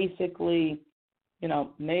basically,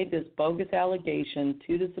 made this bogus allegation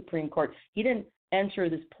to the Supreme Court. He didn't enter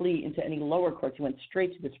this plea into any lower courts. He went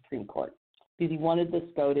straight to the Supreme Court because he wanted the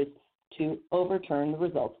SCOTUS to overturn the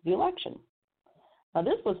results of the election. Now,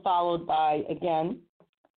 this was followed by, again,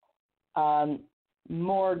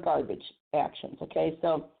 more garbage actions, okay?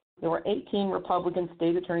 So there were 18 Republican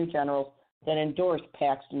state attorney generals that endorsed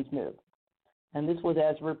Paxton's move. And this was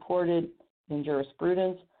as reported in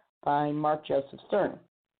jurisprudence by Mark Joseph Stern.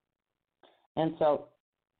 And so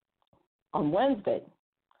on Wednesday,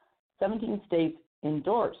 17 states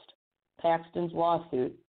endorsed Paxton's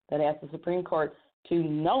lawsuit that asked the Supreme Court to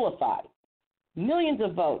nullify millions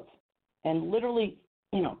of votes and literally,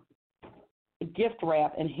 gift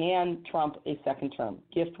wrap and hand Trump a second term,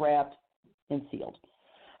 gift wrapped and sealed.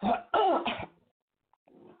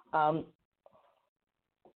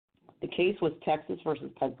 The case was Texas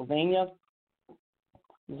versus Pennsylvania.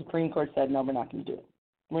 The Supreme Court said, no, we're not going to do it.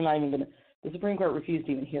 We're not even going to. The Supreme Court refused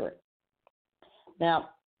to even hear it. Now,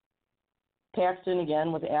 Paxton,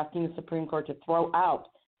 again, was asking the Supreme Court to throw out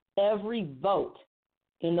every vote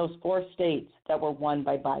in those 4 states that were won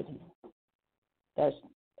by Biden. That's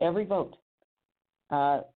every vote.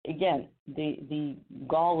 Again, the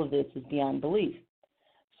gall of this is beyond belief.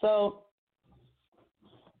 So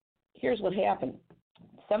here's what happened.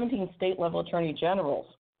 17 state-level attorney generals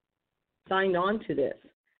signed on to this,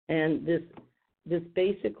 and this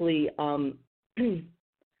basically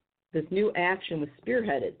this new action was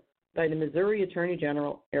spearheaded by the Missouri Attorney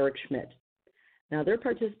General Eric Schmitt. Now, their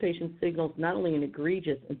participation signals not only an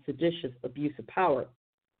egregious and seditious abuse of power,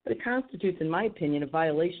 but it constitutes, in my opinion, a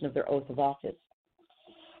violation of their oath of office.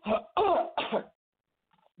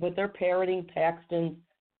 But they're parroting Paxton's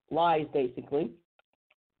lies, basically,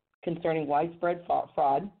 concerning widespread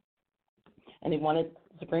fraud, and they wanted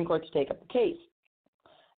the Supreme Court to take up the case.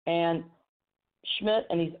 And Schmitt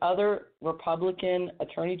and these other Republican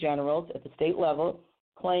attorney generals at the state level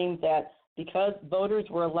claimed that because voters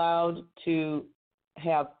were allowed to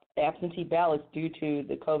have absentee ballots due to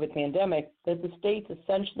the COVID pandemic, that the states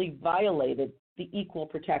essentially violated the Equal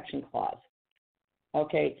Protection Clause.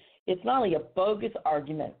 Okay, it's not only a bogus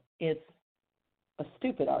argument, it's a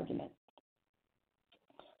stupid argument.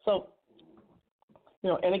 So,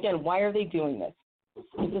 and again, why are they doing this?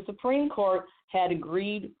 If the Supreme Court had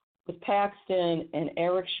agreed with Paxton and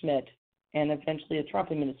Eric Schmitt and eventually the Trump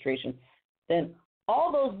administration, then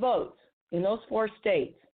all those votes in those 4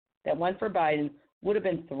 states that went for Biden would have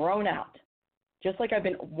been thrown out, just like I've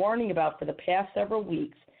been warning about for the past several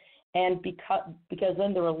weeks, and because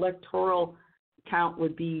then their electoral count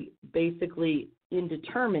would be basically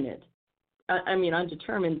undetermined,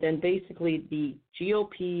 then basically the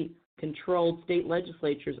GOP-controlled state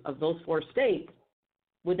legislatures of those 4 states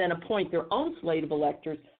would then appoint their own slate of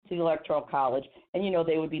electors to the Electoral College, and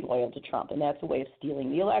they would be loyal to Trump, and that's a way of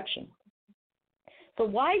stealing the election. So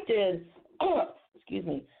why did,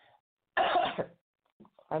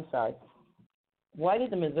 why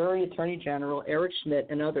did the Missouri Attorney General, Eric Schmitt,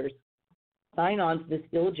 and others sign on to this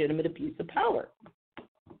illegitimate abuse of power?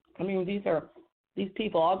 I mean, these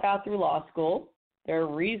people all got through law school. They're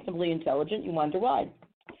reasonably intelligent. You wonder why.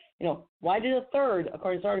 Why did a third,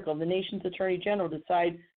 according to this article, of the nation's Attorney General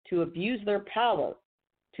decide to abuse their power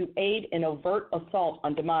to aid in overt assault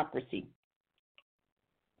on democracy?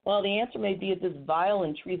 Well, the answer may be that this vile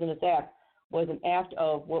and treasonous act was an act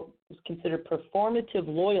of what was considered performative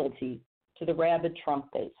loyalty to the rabid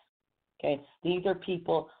Trump base. Okay, these are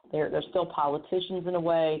people, they're still politicians in a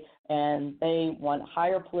way, and they want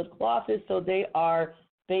higher political office, so they are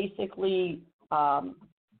basically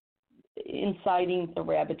inciting the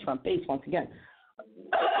rabid Trump base once again.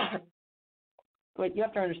 But you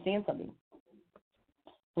have to understand something.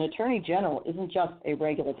 An attorney general isn't just a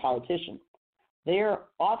regular politician. They are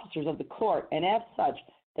officers of the court, and as such,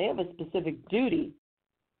 they have a specific duty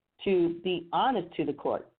to be honest to the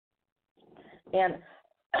court. And,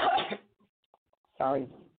 sorry,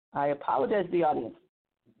 I apologize to the audience.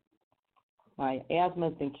 My asthma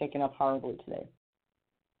has been kicking up horribly today.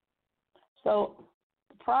 So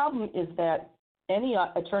the problem is that any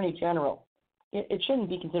attorney general, it shouldn't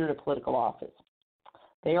be considered a political office.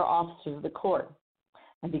 They are officers of the court.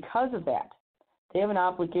 And because of that, they have an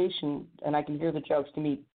obligation, and I can hear the jokes, to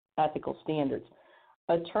meet ethical standards.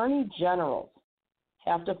 Attorney generals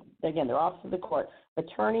have to, again, they're officers of the court.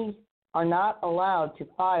 Attorneys are not allowed to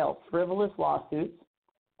file frivolous lawsuits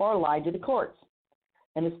or lie to the courts.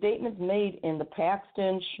 And the statements made in the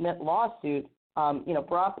Paxton-Schmitt lawsuit,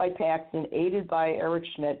 brought by Paxton, aided by Eric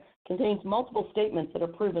Schmitt, contains multiple statements that are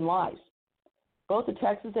proven lies. Both the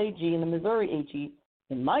Texas AG and the Missouri AG,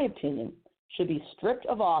 in my opinion, should be stripped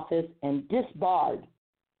of office and disbarred,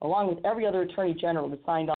 along with every other attorney general that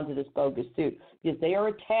signed on to this bogus suit, because they are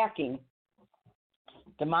attacking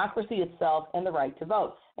democracy itself and the right to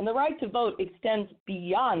vote. And the right to vote extends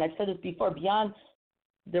beyond, I've said this before, beyond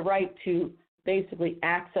the right to basically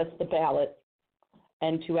access the ballot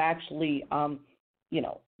and to actually,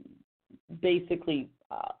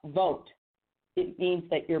 vote. It means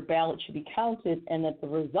that your ballot should be counted and that the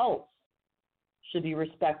results should be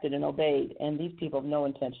respected and obeyed, and these people have no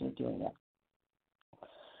intention of doing that.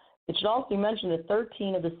 It should also be mentioned that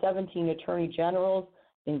 13 of the 17 attorney generals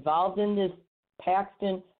involved in this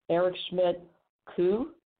Paxton Eric Schmidt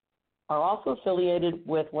coup are also affiliated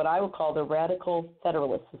with what I would call the Radical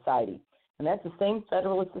Federalist Society. And that's the same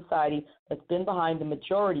Federalist Society that's been behind the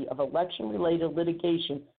majority of election-related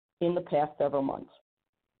litigation in the past several months.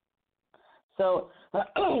 So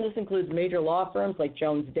this includes major law firms like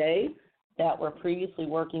Jones Day that were previously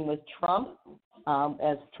working with Trump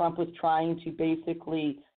as Trump was trying to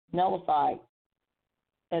basically nullify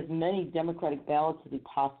as many Democratic ballots as he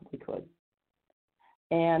possibly could.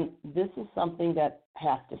 And this is something that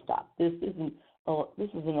has to stop. This isn't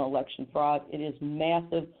an election fraud. It is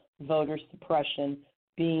massive voter suppression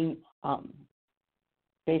being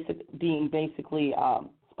basically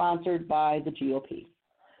sponsored by the GOP.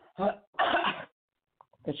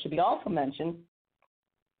 It should be also mentioned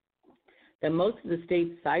that most of the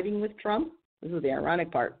states siding with Trump, this is the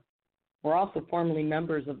ironic part, were also formerly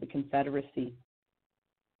members of the Confederacy.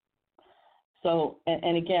 So,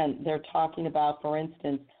 and again, they're talking about, for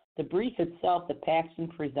instance, the brief itself that Paxton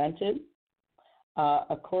presented,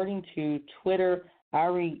 according to Twitter,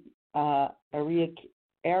 Ari H.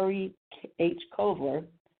 Kovler,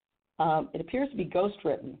 it appears to be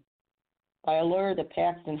ghostwritten by a lawyer that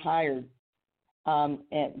Paxton hired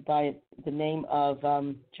by the name of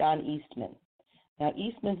John Eastman. Now,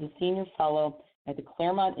 Eastman's a senior fellow at the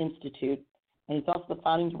Claremont Institute, and he's also the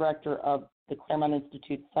founding director of the Claremont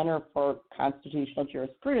Institute Center for Constitutional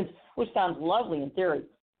Jurisprudence, which sounds lovely in theory,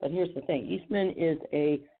 but here's the thing. Eastman is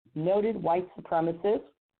a noted white supremacist.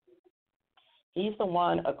 He's the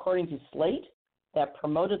one, according to Slate, that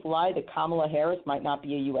promoted the lie that Kamala Harris might not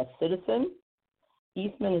be a U.S. citizen.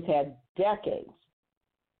 Eastman has had decades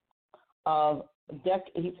of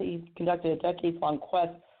he's conducted a decades-long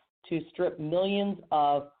quest to strip millions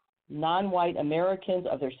of non-white Americans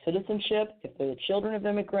of their citizenship if they're the children of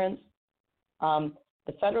immigrants.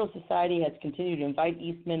 The Federal Society has continued to invite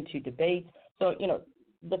Eastman to debates. So,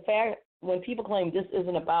 the fact when people claim this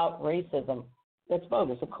isn't about racism, that's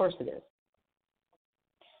bogus. Of course it is.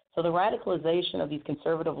 So the radicalization of these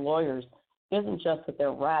conservative lawyers isn't just that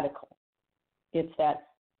they're radical. It's that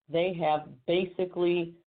they have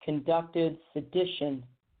basically conducted sedition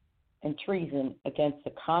and treason against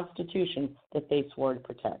the Constitution that they swore to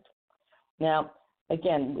protect. Now,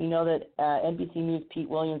 again, we know that NBC News' Pete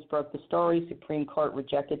Williams broke the story. Supreme Court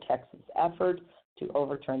rejected Texas' effort to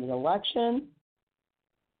overturn the election.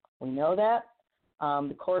 We know that.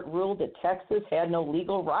 The court ruled that Texas had no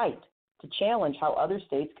legal right to challenge how other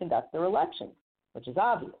states conduct their elections, which is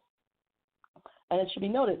obvious. And it should be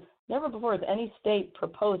noted, never before has any state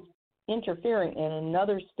proposed interfering in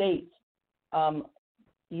another state's,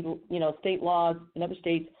 state laws, in other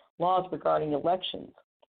states' laws regarding elections.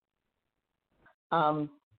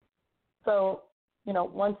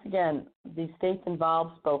 Once again, the states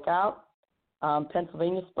involved spoke out.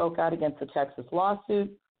 Pennsylvania spoke out against the Texas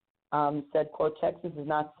lawsuit, said, quote, Texas has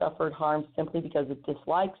not suffered harm simply because it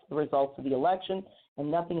dislikes the results of the election,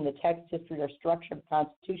 and nothing in the text, history, or structure of the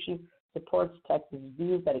Constitution supports Texas'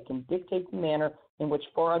 view that it can dictate the manner in which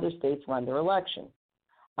 4 other states run their election.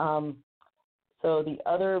 So the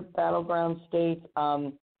other battleground states,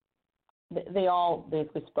 they all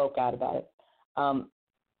basically spoke out about it.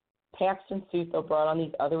 Paxton's suit, though, brought on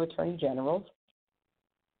these other attorney generals,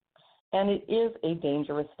 and it is a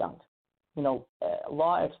dangerous stunt.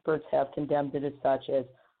 Law experts have condemned it as such, as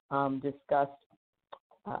discussed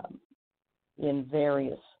in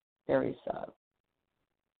various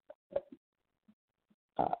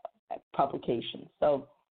publications. So,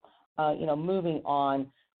 moving on,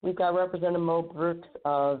 we've got Representative Mo Brooks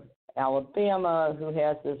of Alabama, who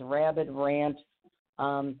has this rabid rant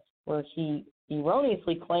where he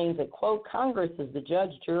erroneously claims that, quote, Congress is the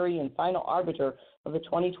judge, jury, and final arbiter of the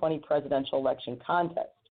 2020 presidential election contest.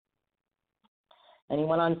 And he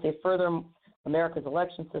went on to say further, America's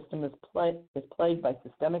election system is plagued by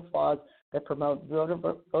systemic flaws that promote voter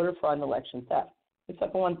fraud and election theft.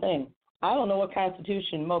 Except for one thing. I don't know what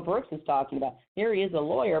Constitution Mo Brooks is talking about. Here he is a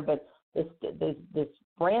lawyer, but this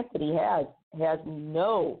rant that he has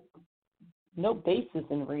no basis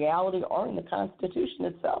in reality or in the Constitution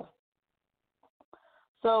itself.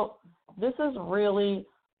 So this is really,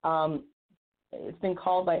 it's been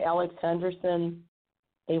called by Alex Henderson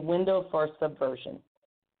a window for subversion.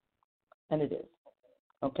 And it is.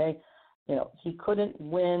 Okay? He couldn't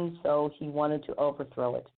win, so he wanted to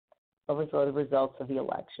overthrow the results of the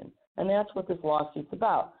election. And that's what this lawsuit's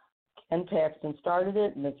about. Ken Paxton started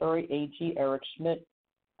it, Missouri AG Eric Schmidt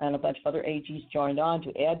and a bunch of other AGs joined on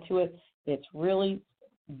to add to it. It's really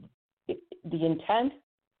the intent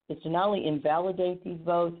is to not only invalidate these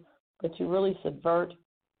votes, but to really subvert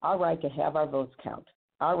our right to have our votes count,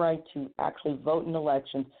 our right to actually vote in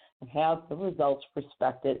elections and have the results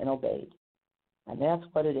respected and obeyed. And that's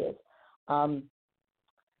what it is.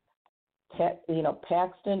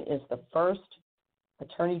 Paxton is the first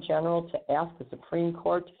Attorney General to ask the Supreme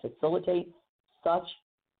Court to facilitate such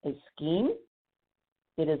a scheme.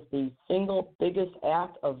 It is the single biggest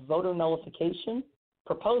act of voter nullification,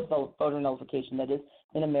 proposed voter nullification, that is,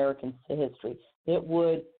 in American history. It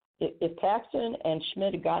would, if Paxton and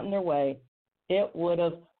Schmidt had gotten their way, it would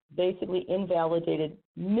have basically invalidated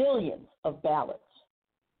millions of ballots.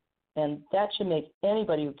 And that should make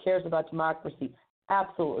anybody who cares about democracy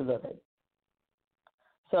absolutely livid.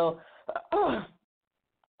 So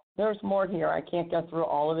there's more here. I can't get through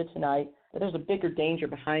all of it tonight, but there's a bigger danger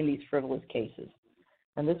behind these frivolous cases.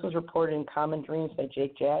 And this was reported in Common Dreams by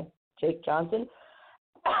Jake Johnson.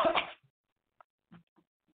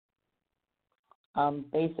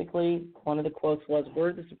 Basically, one of the quotes was,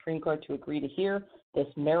 were the Supreme Court to agree to hear this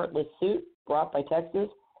meritless suit brought by Texas,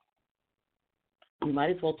 you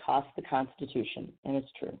might as well toss the Constitution. And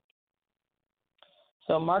it's true.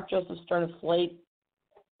 So Mark Joseph Stern of Slate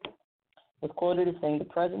was quoted as saying, the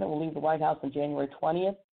president will leave the White House on January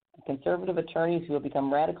 20th. The conservative attorneys who have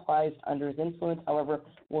become radicalized under his influence, however,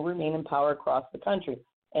 will remain in power across the country.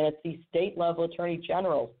 And it's these state-level attorney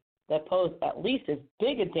generals that pose at least as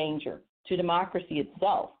big a danger to democracy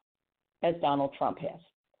itself as Donald Trump has.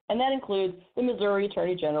 And that includes the Missouri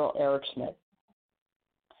Attorney General Eric Schmidt.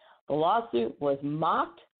 The lawsuit was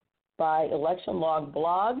mocked by Election Log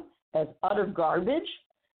Blog as utter garbage.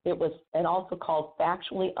 It was, and also called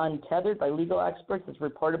factually untethered by legal experts, as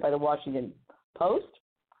reported by the Washington Post.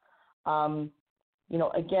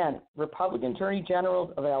 Again, Republican Attorney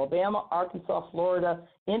Generals of Alabama, Arkansas, Florida,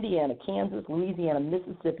 Indiana, Kansas, Louisiana,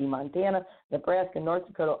 Mississippi, Montana, Nebraska, North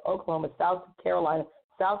Dakota, Oklahoma, South Carolina,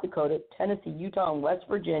 South Dakota, Tennessee, Utah, and West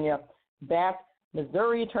Virginia backed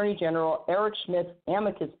Missouri Attorney General Eric Schmidt's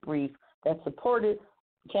amicus brief that supported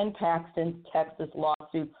Ken Paxton's Texas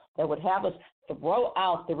lawsuit that would have us throw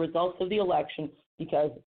out the results of the election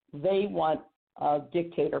because they want a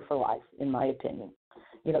dictator for life, in my opinion.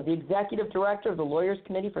 The executive director of the Lawyers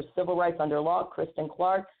Committee for Civil Rights Under Law, Kristen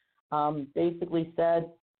Clark, basically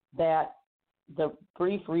said that the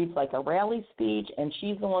brief reads like a rally speech, and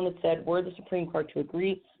she's the one that said, were the Supreme Court to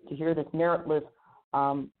agree to hear this meritless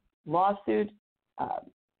lawsuit,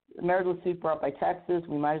 meritless suit brought by Texas,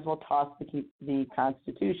 we might as well toss the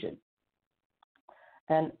Constitution.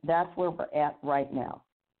 And that's where we're at right now.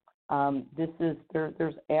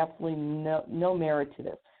 There's absolutely no merit to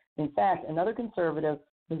this. In fact, another conservative,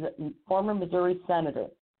 former Missouri Senator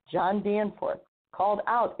John Danforth, called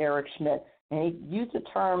out Eric Schmidt, and he used a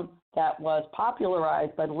term that was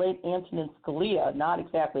popularized by the late Antonin Scalia, not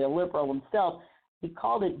exactly a liberal himself. He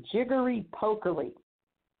called it jiggery-pokery,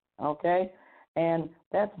 okay? And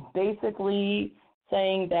that's basically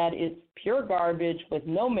saying that it's pure garbage with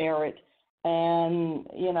no merit and,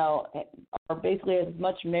 or basically as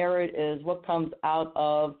much merit as what comes out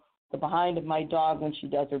of the behind of my dog when she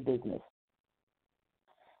does her business.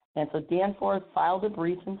 And so Danforth filed a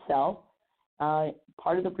brief himself.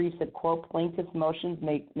 Part of the brief said, quote, plaintiff's motions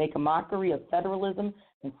make a mockery of federalism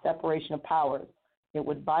and separation of powers. It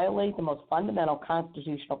would violate the most fundamental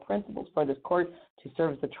constitutional principles for this court to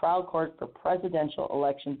serve as the trial court for presidential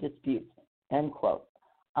election disputes, end quote.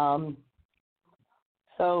 And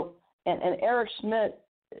Eric Schmidt,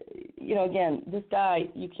 again, this guy,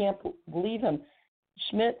 you can't believe him.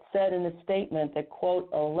 Schmidt said in a statement that, quote,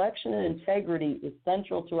 election integrity is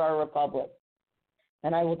central to our republic,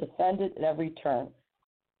 and I will defend it at every turn,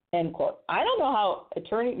 end quote. I don't know how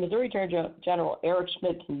Missouri Attorney General Eric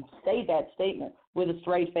Schmidt can say that statement with a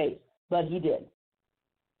straight face, but he did.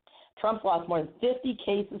 Trump's lost more than 50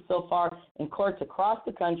 cases so far in courts across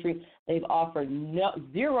the country. They've offered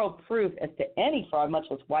zero proof as to any fraud, much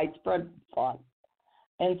less widespread fraud.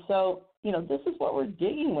 And so, this is what we're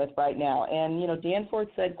digging with right now. And, Danforth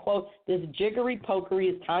said, quote, this jiggery-pokery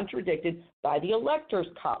is contradicted by the electors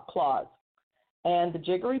clause. And the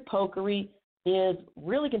jiggery-pokery is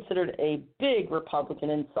really considered a big Republican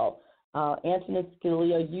insult. Antonin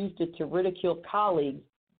Scalia used it to ridicule colleagues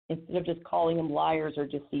instead of just calling them liars or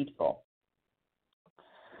deceitful.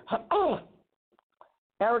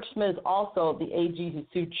 Eric Schmidt is also the AG who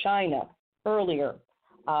sued China earlier,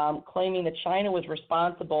 claiming that China was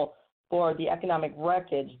responsible for the economic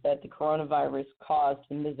wreckage that the coronavirus caused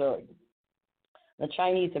in Missouri. The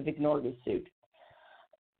Chinese have ignored his suit.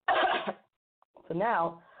 So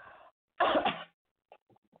now,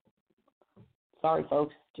 sorry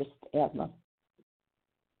folks, just asthma.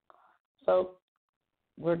 So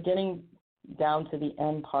we're getting down to the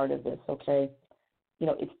end part of this, okay? You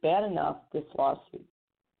know, it's bad enough, this lawsuit.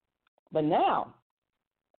 But now,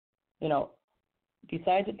 you know,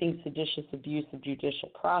 besides it being seditious abuse of judicial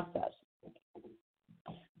process,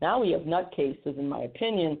 now we have nutcases, in my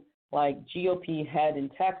opinion, like GOP head in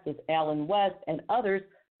Texas, Alan West, and others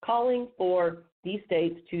calling for these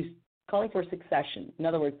states calling for succession. In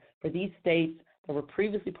other words, for these states that were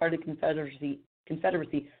previously part of the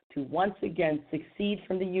Confederacy to once again secede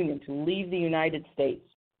from the Union, to leave the United States.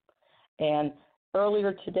 And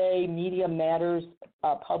earlier today, Media Matters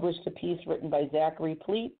published a piece written by Zachary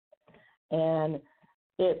Pleat, and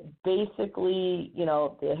it basically, you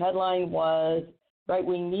know, the headline was,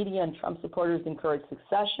 right-wing media and Trump supporters encourage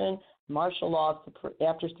succession, martial law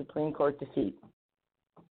after Supreme Court defeat.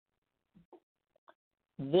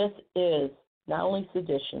 This is not only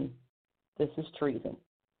sedition, this is treason.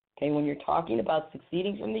 Okay, when you're talking about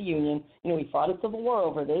succeeding from the Union, you know, we fought a civil war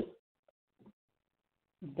over this.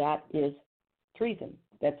 That is treason.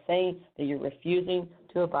 That's saying that you're refusing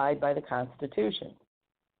to abide by the Constitution.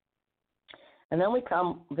 And then we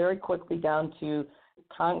come very quickly down to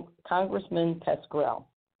Congressman Pascrell,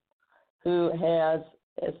 who has,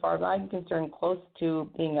 as far as I'm concerned, close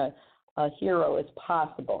to being a hero as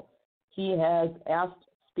possible. He has asked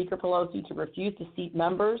Speaker Pelosi to refuse to seat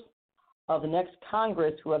members of the next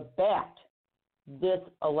Congress who have backed this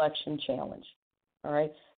election challenge. All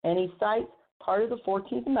right? And he cites part of the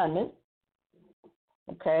 14th Amendment,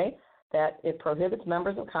 okay, that it prohibits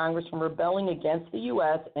members of Congress from rebelling against the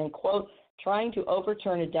U.S. and, quote, trying to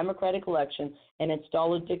overturn a democratic election and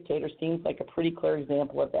install a dictator seems like a pretty clear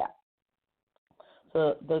example of that.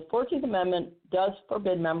 So the 14th Amendment does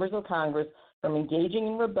forbid members of Congress from engaging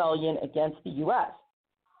in rebellion against the U.S.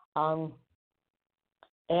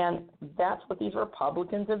 And that's what these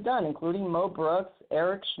Republicans have done, including Mo Brooks,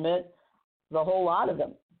 Eric Schmidt, the whole lot of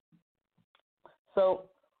them. So,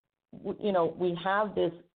 you know, we have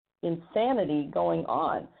this insanity going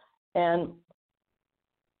on, and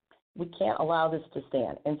we can't allow this to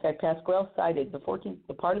stand. In fact, Pascrell cited the part of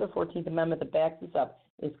the 14th Amendment that backs this up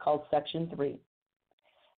is called Section 3.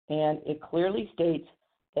 And it clearly states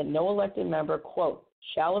that no elected member, quote,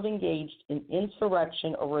 shall have engaged in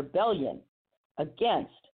insurrection or rebellion against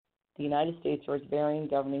the United States or its varying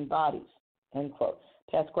governing bodies, end quote.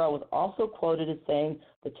 Pascrell was also quoted as saying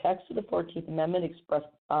the text of the 14th Amendment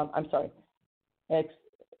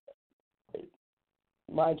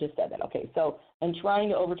I just said that. Okay, so, and trying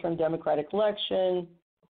to overturn democratic election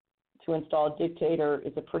to install a dictator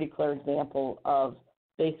is a pretty clear example of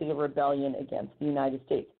basically a rebellion against the United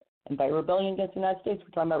States. And by rebellion against the United States,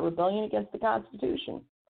 we're talking about rebellion against the Constitution.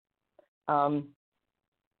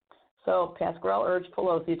 So Pascrell urged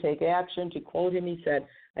Pelosi to take action. To quote him, he said,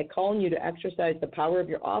 I call on you to exercise the power of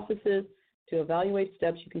your offices to evaluate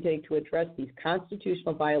steps you can take to address these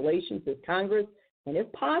constitutional violations as Congress, and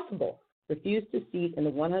if possible, refuse to seat in the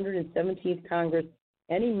 117th Congress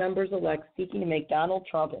any members-elect seeking to make Donald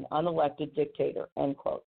Trump an unelected dictator, end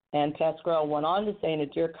quote. And Pascrell went on to say in a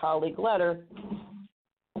Dear Colleague letter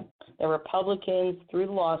that Republicans, through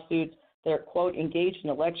the lawsuits, they're, quote, engaged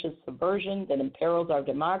in election subversion that imperils our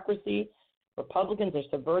democracy. Republicans are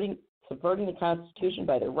subverting the Constitution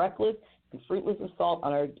by their reckless and fruitless assault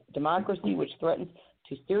on our democracy, which threatens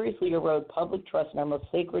to seriously erode public trust in our most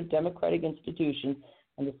sacred democratic institutions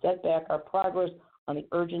and to set back our progress on the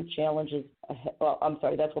urgent challenges ahead. Well, I'm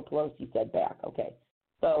sorry, that's what Pelosi said back. Okay,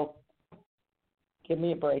 so give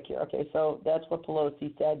me a break here. Okay, so that's what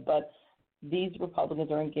Pelosi said, but these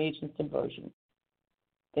Republicans are engaged in subversion.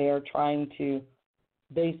 They are trying to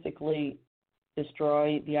basically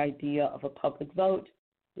destroy the idea of a public vote,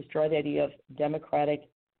 destroy the idea of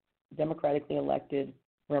democratically elected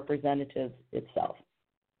representatives itself.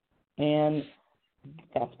 And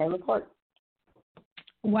that's my report.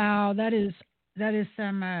 Wow, that is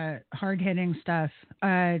some hard-hitting stuff.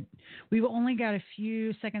 We've only got a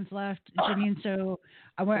few seconds left, Jeanine, so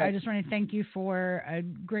I just want to thank you for a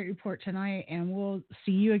great report tonight, and we'll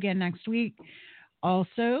see you again next week.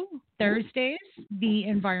 Also, Thursdays, the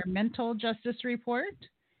Environmental Justice Report,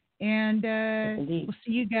 and we'll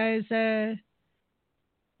see you guys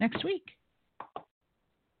next week.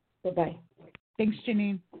 Bye-bye. Thanks,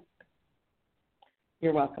 Jeanine.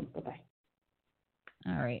 You're welcome. Bye-bye.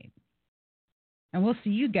 All right. And we'll see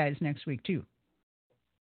you guys next week, too.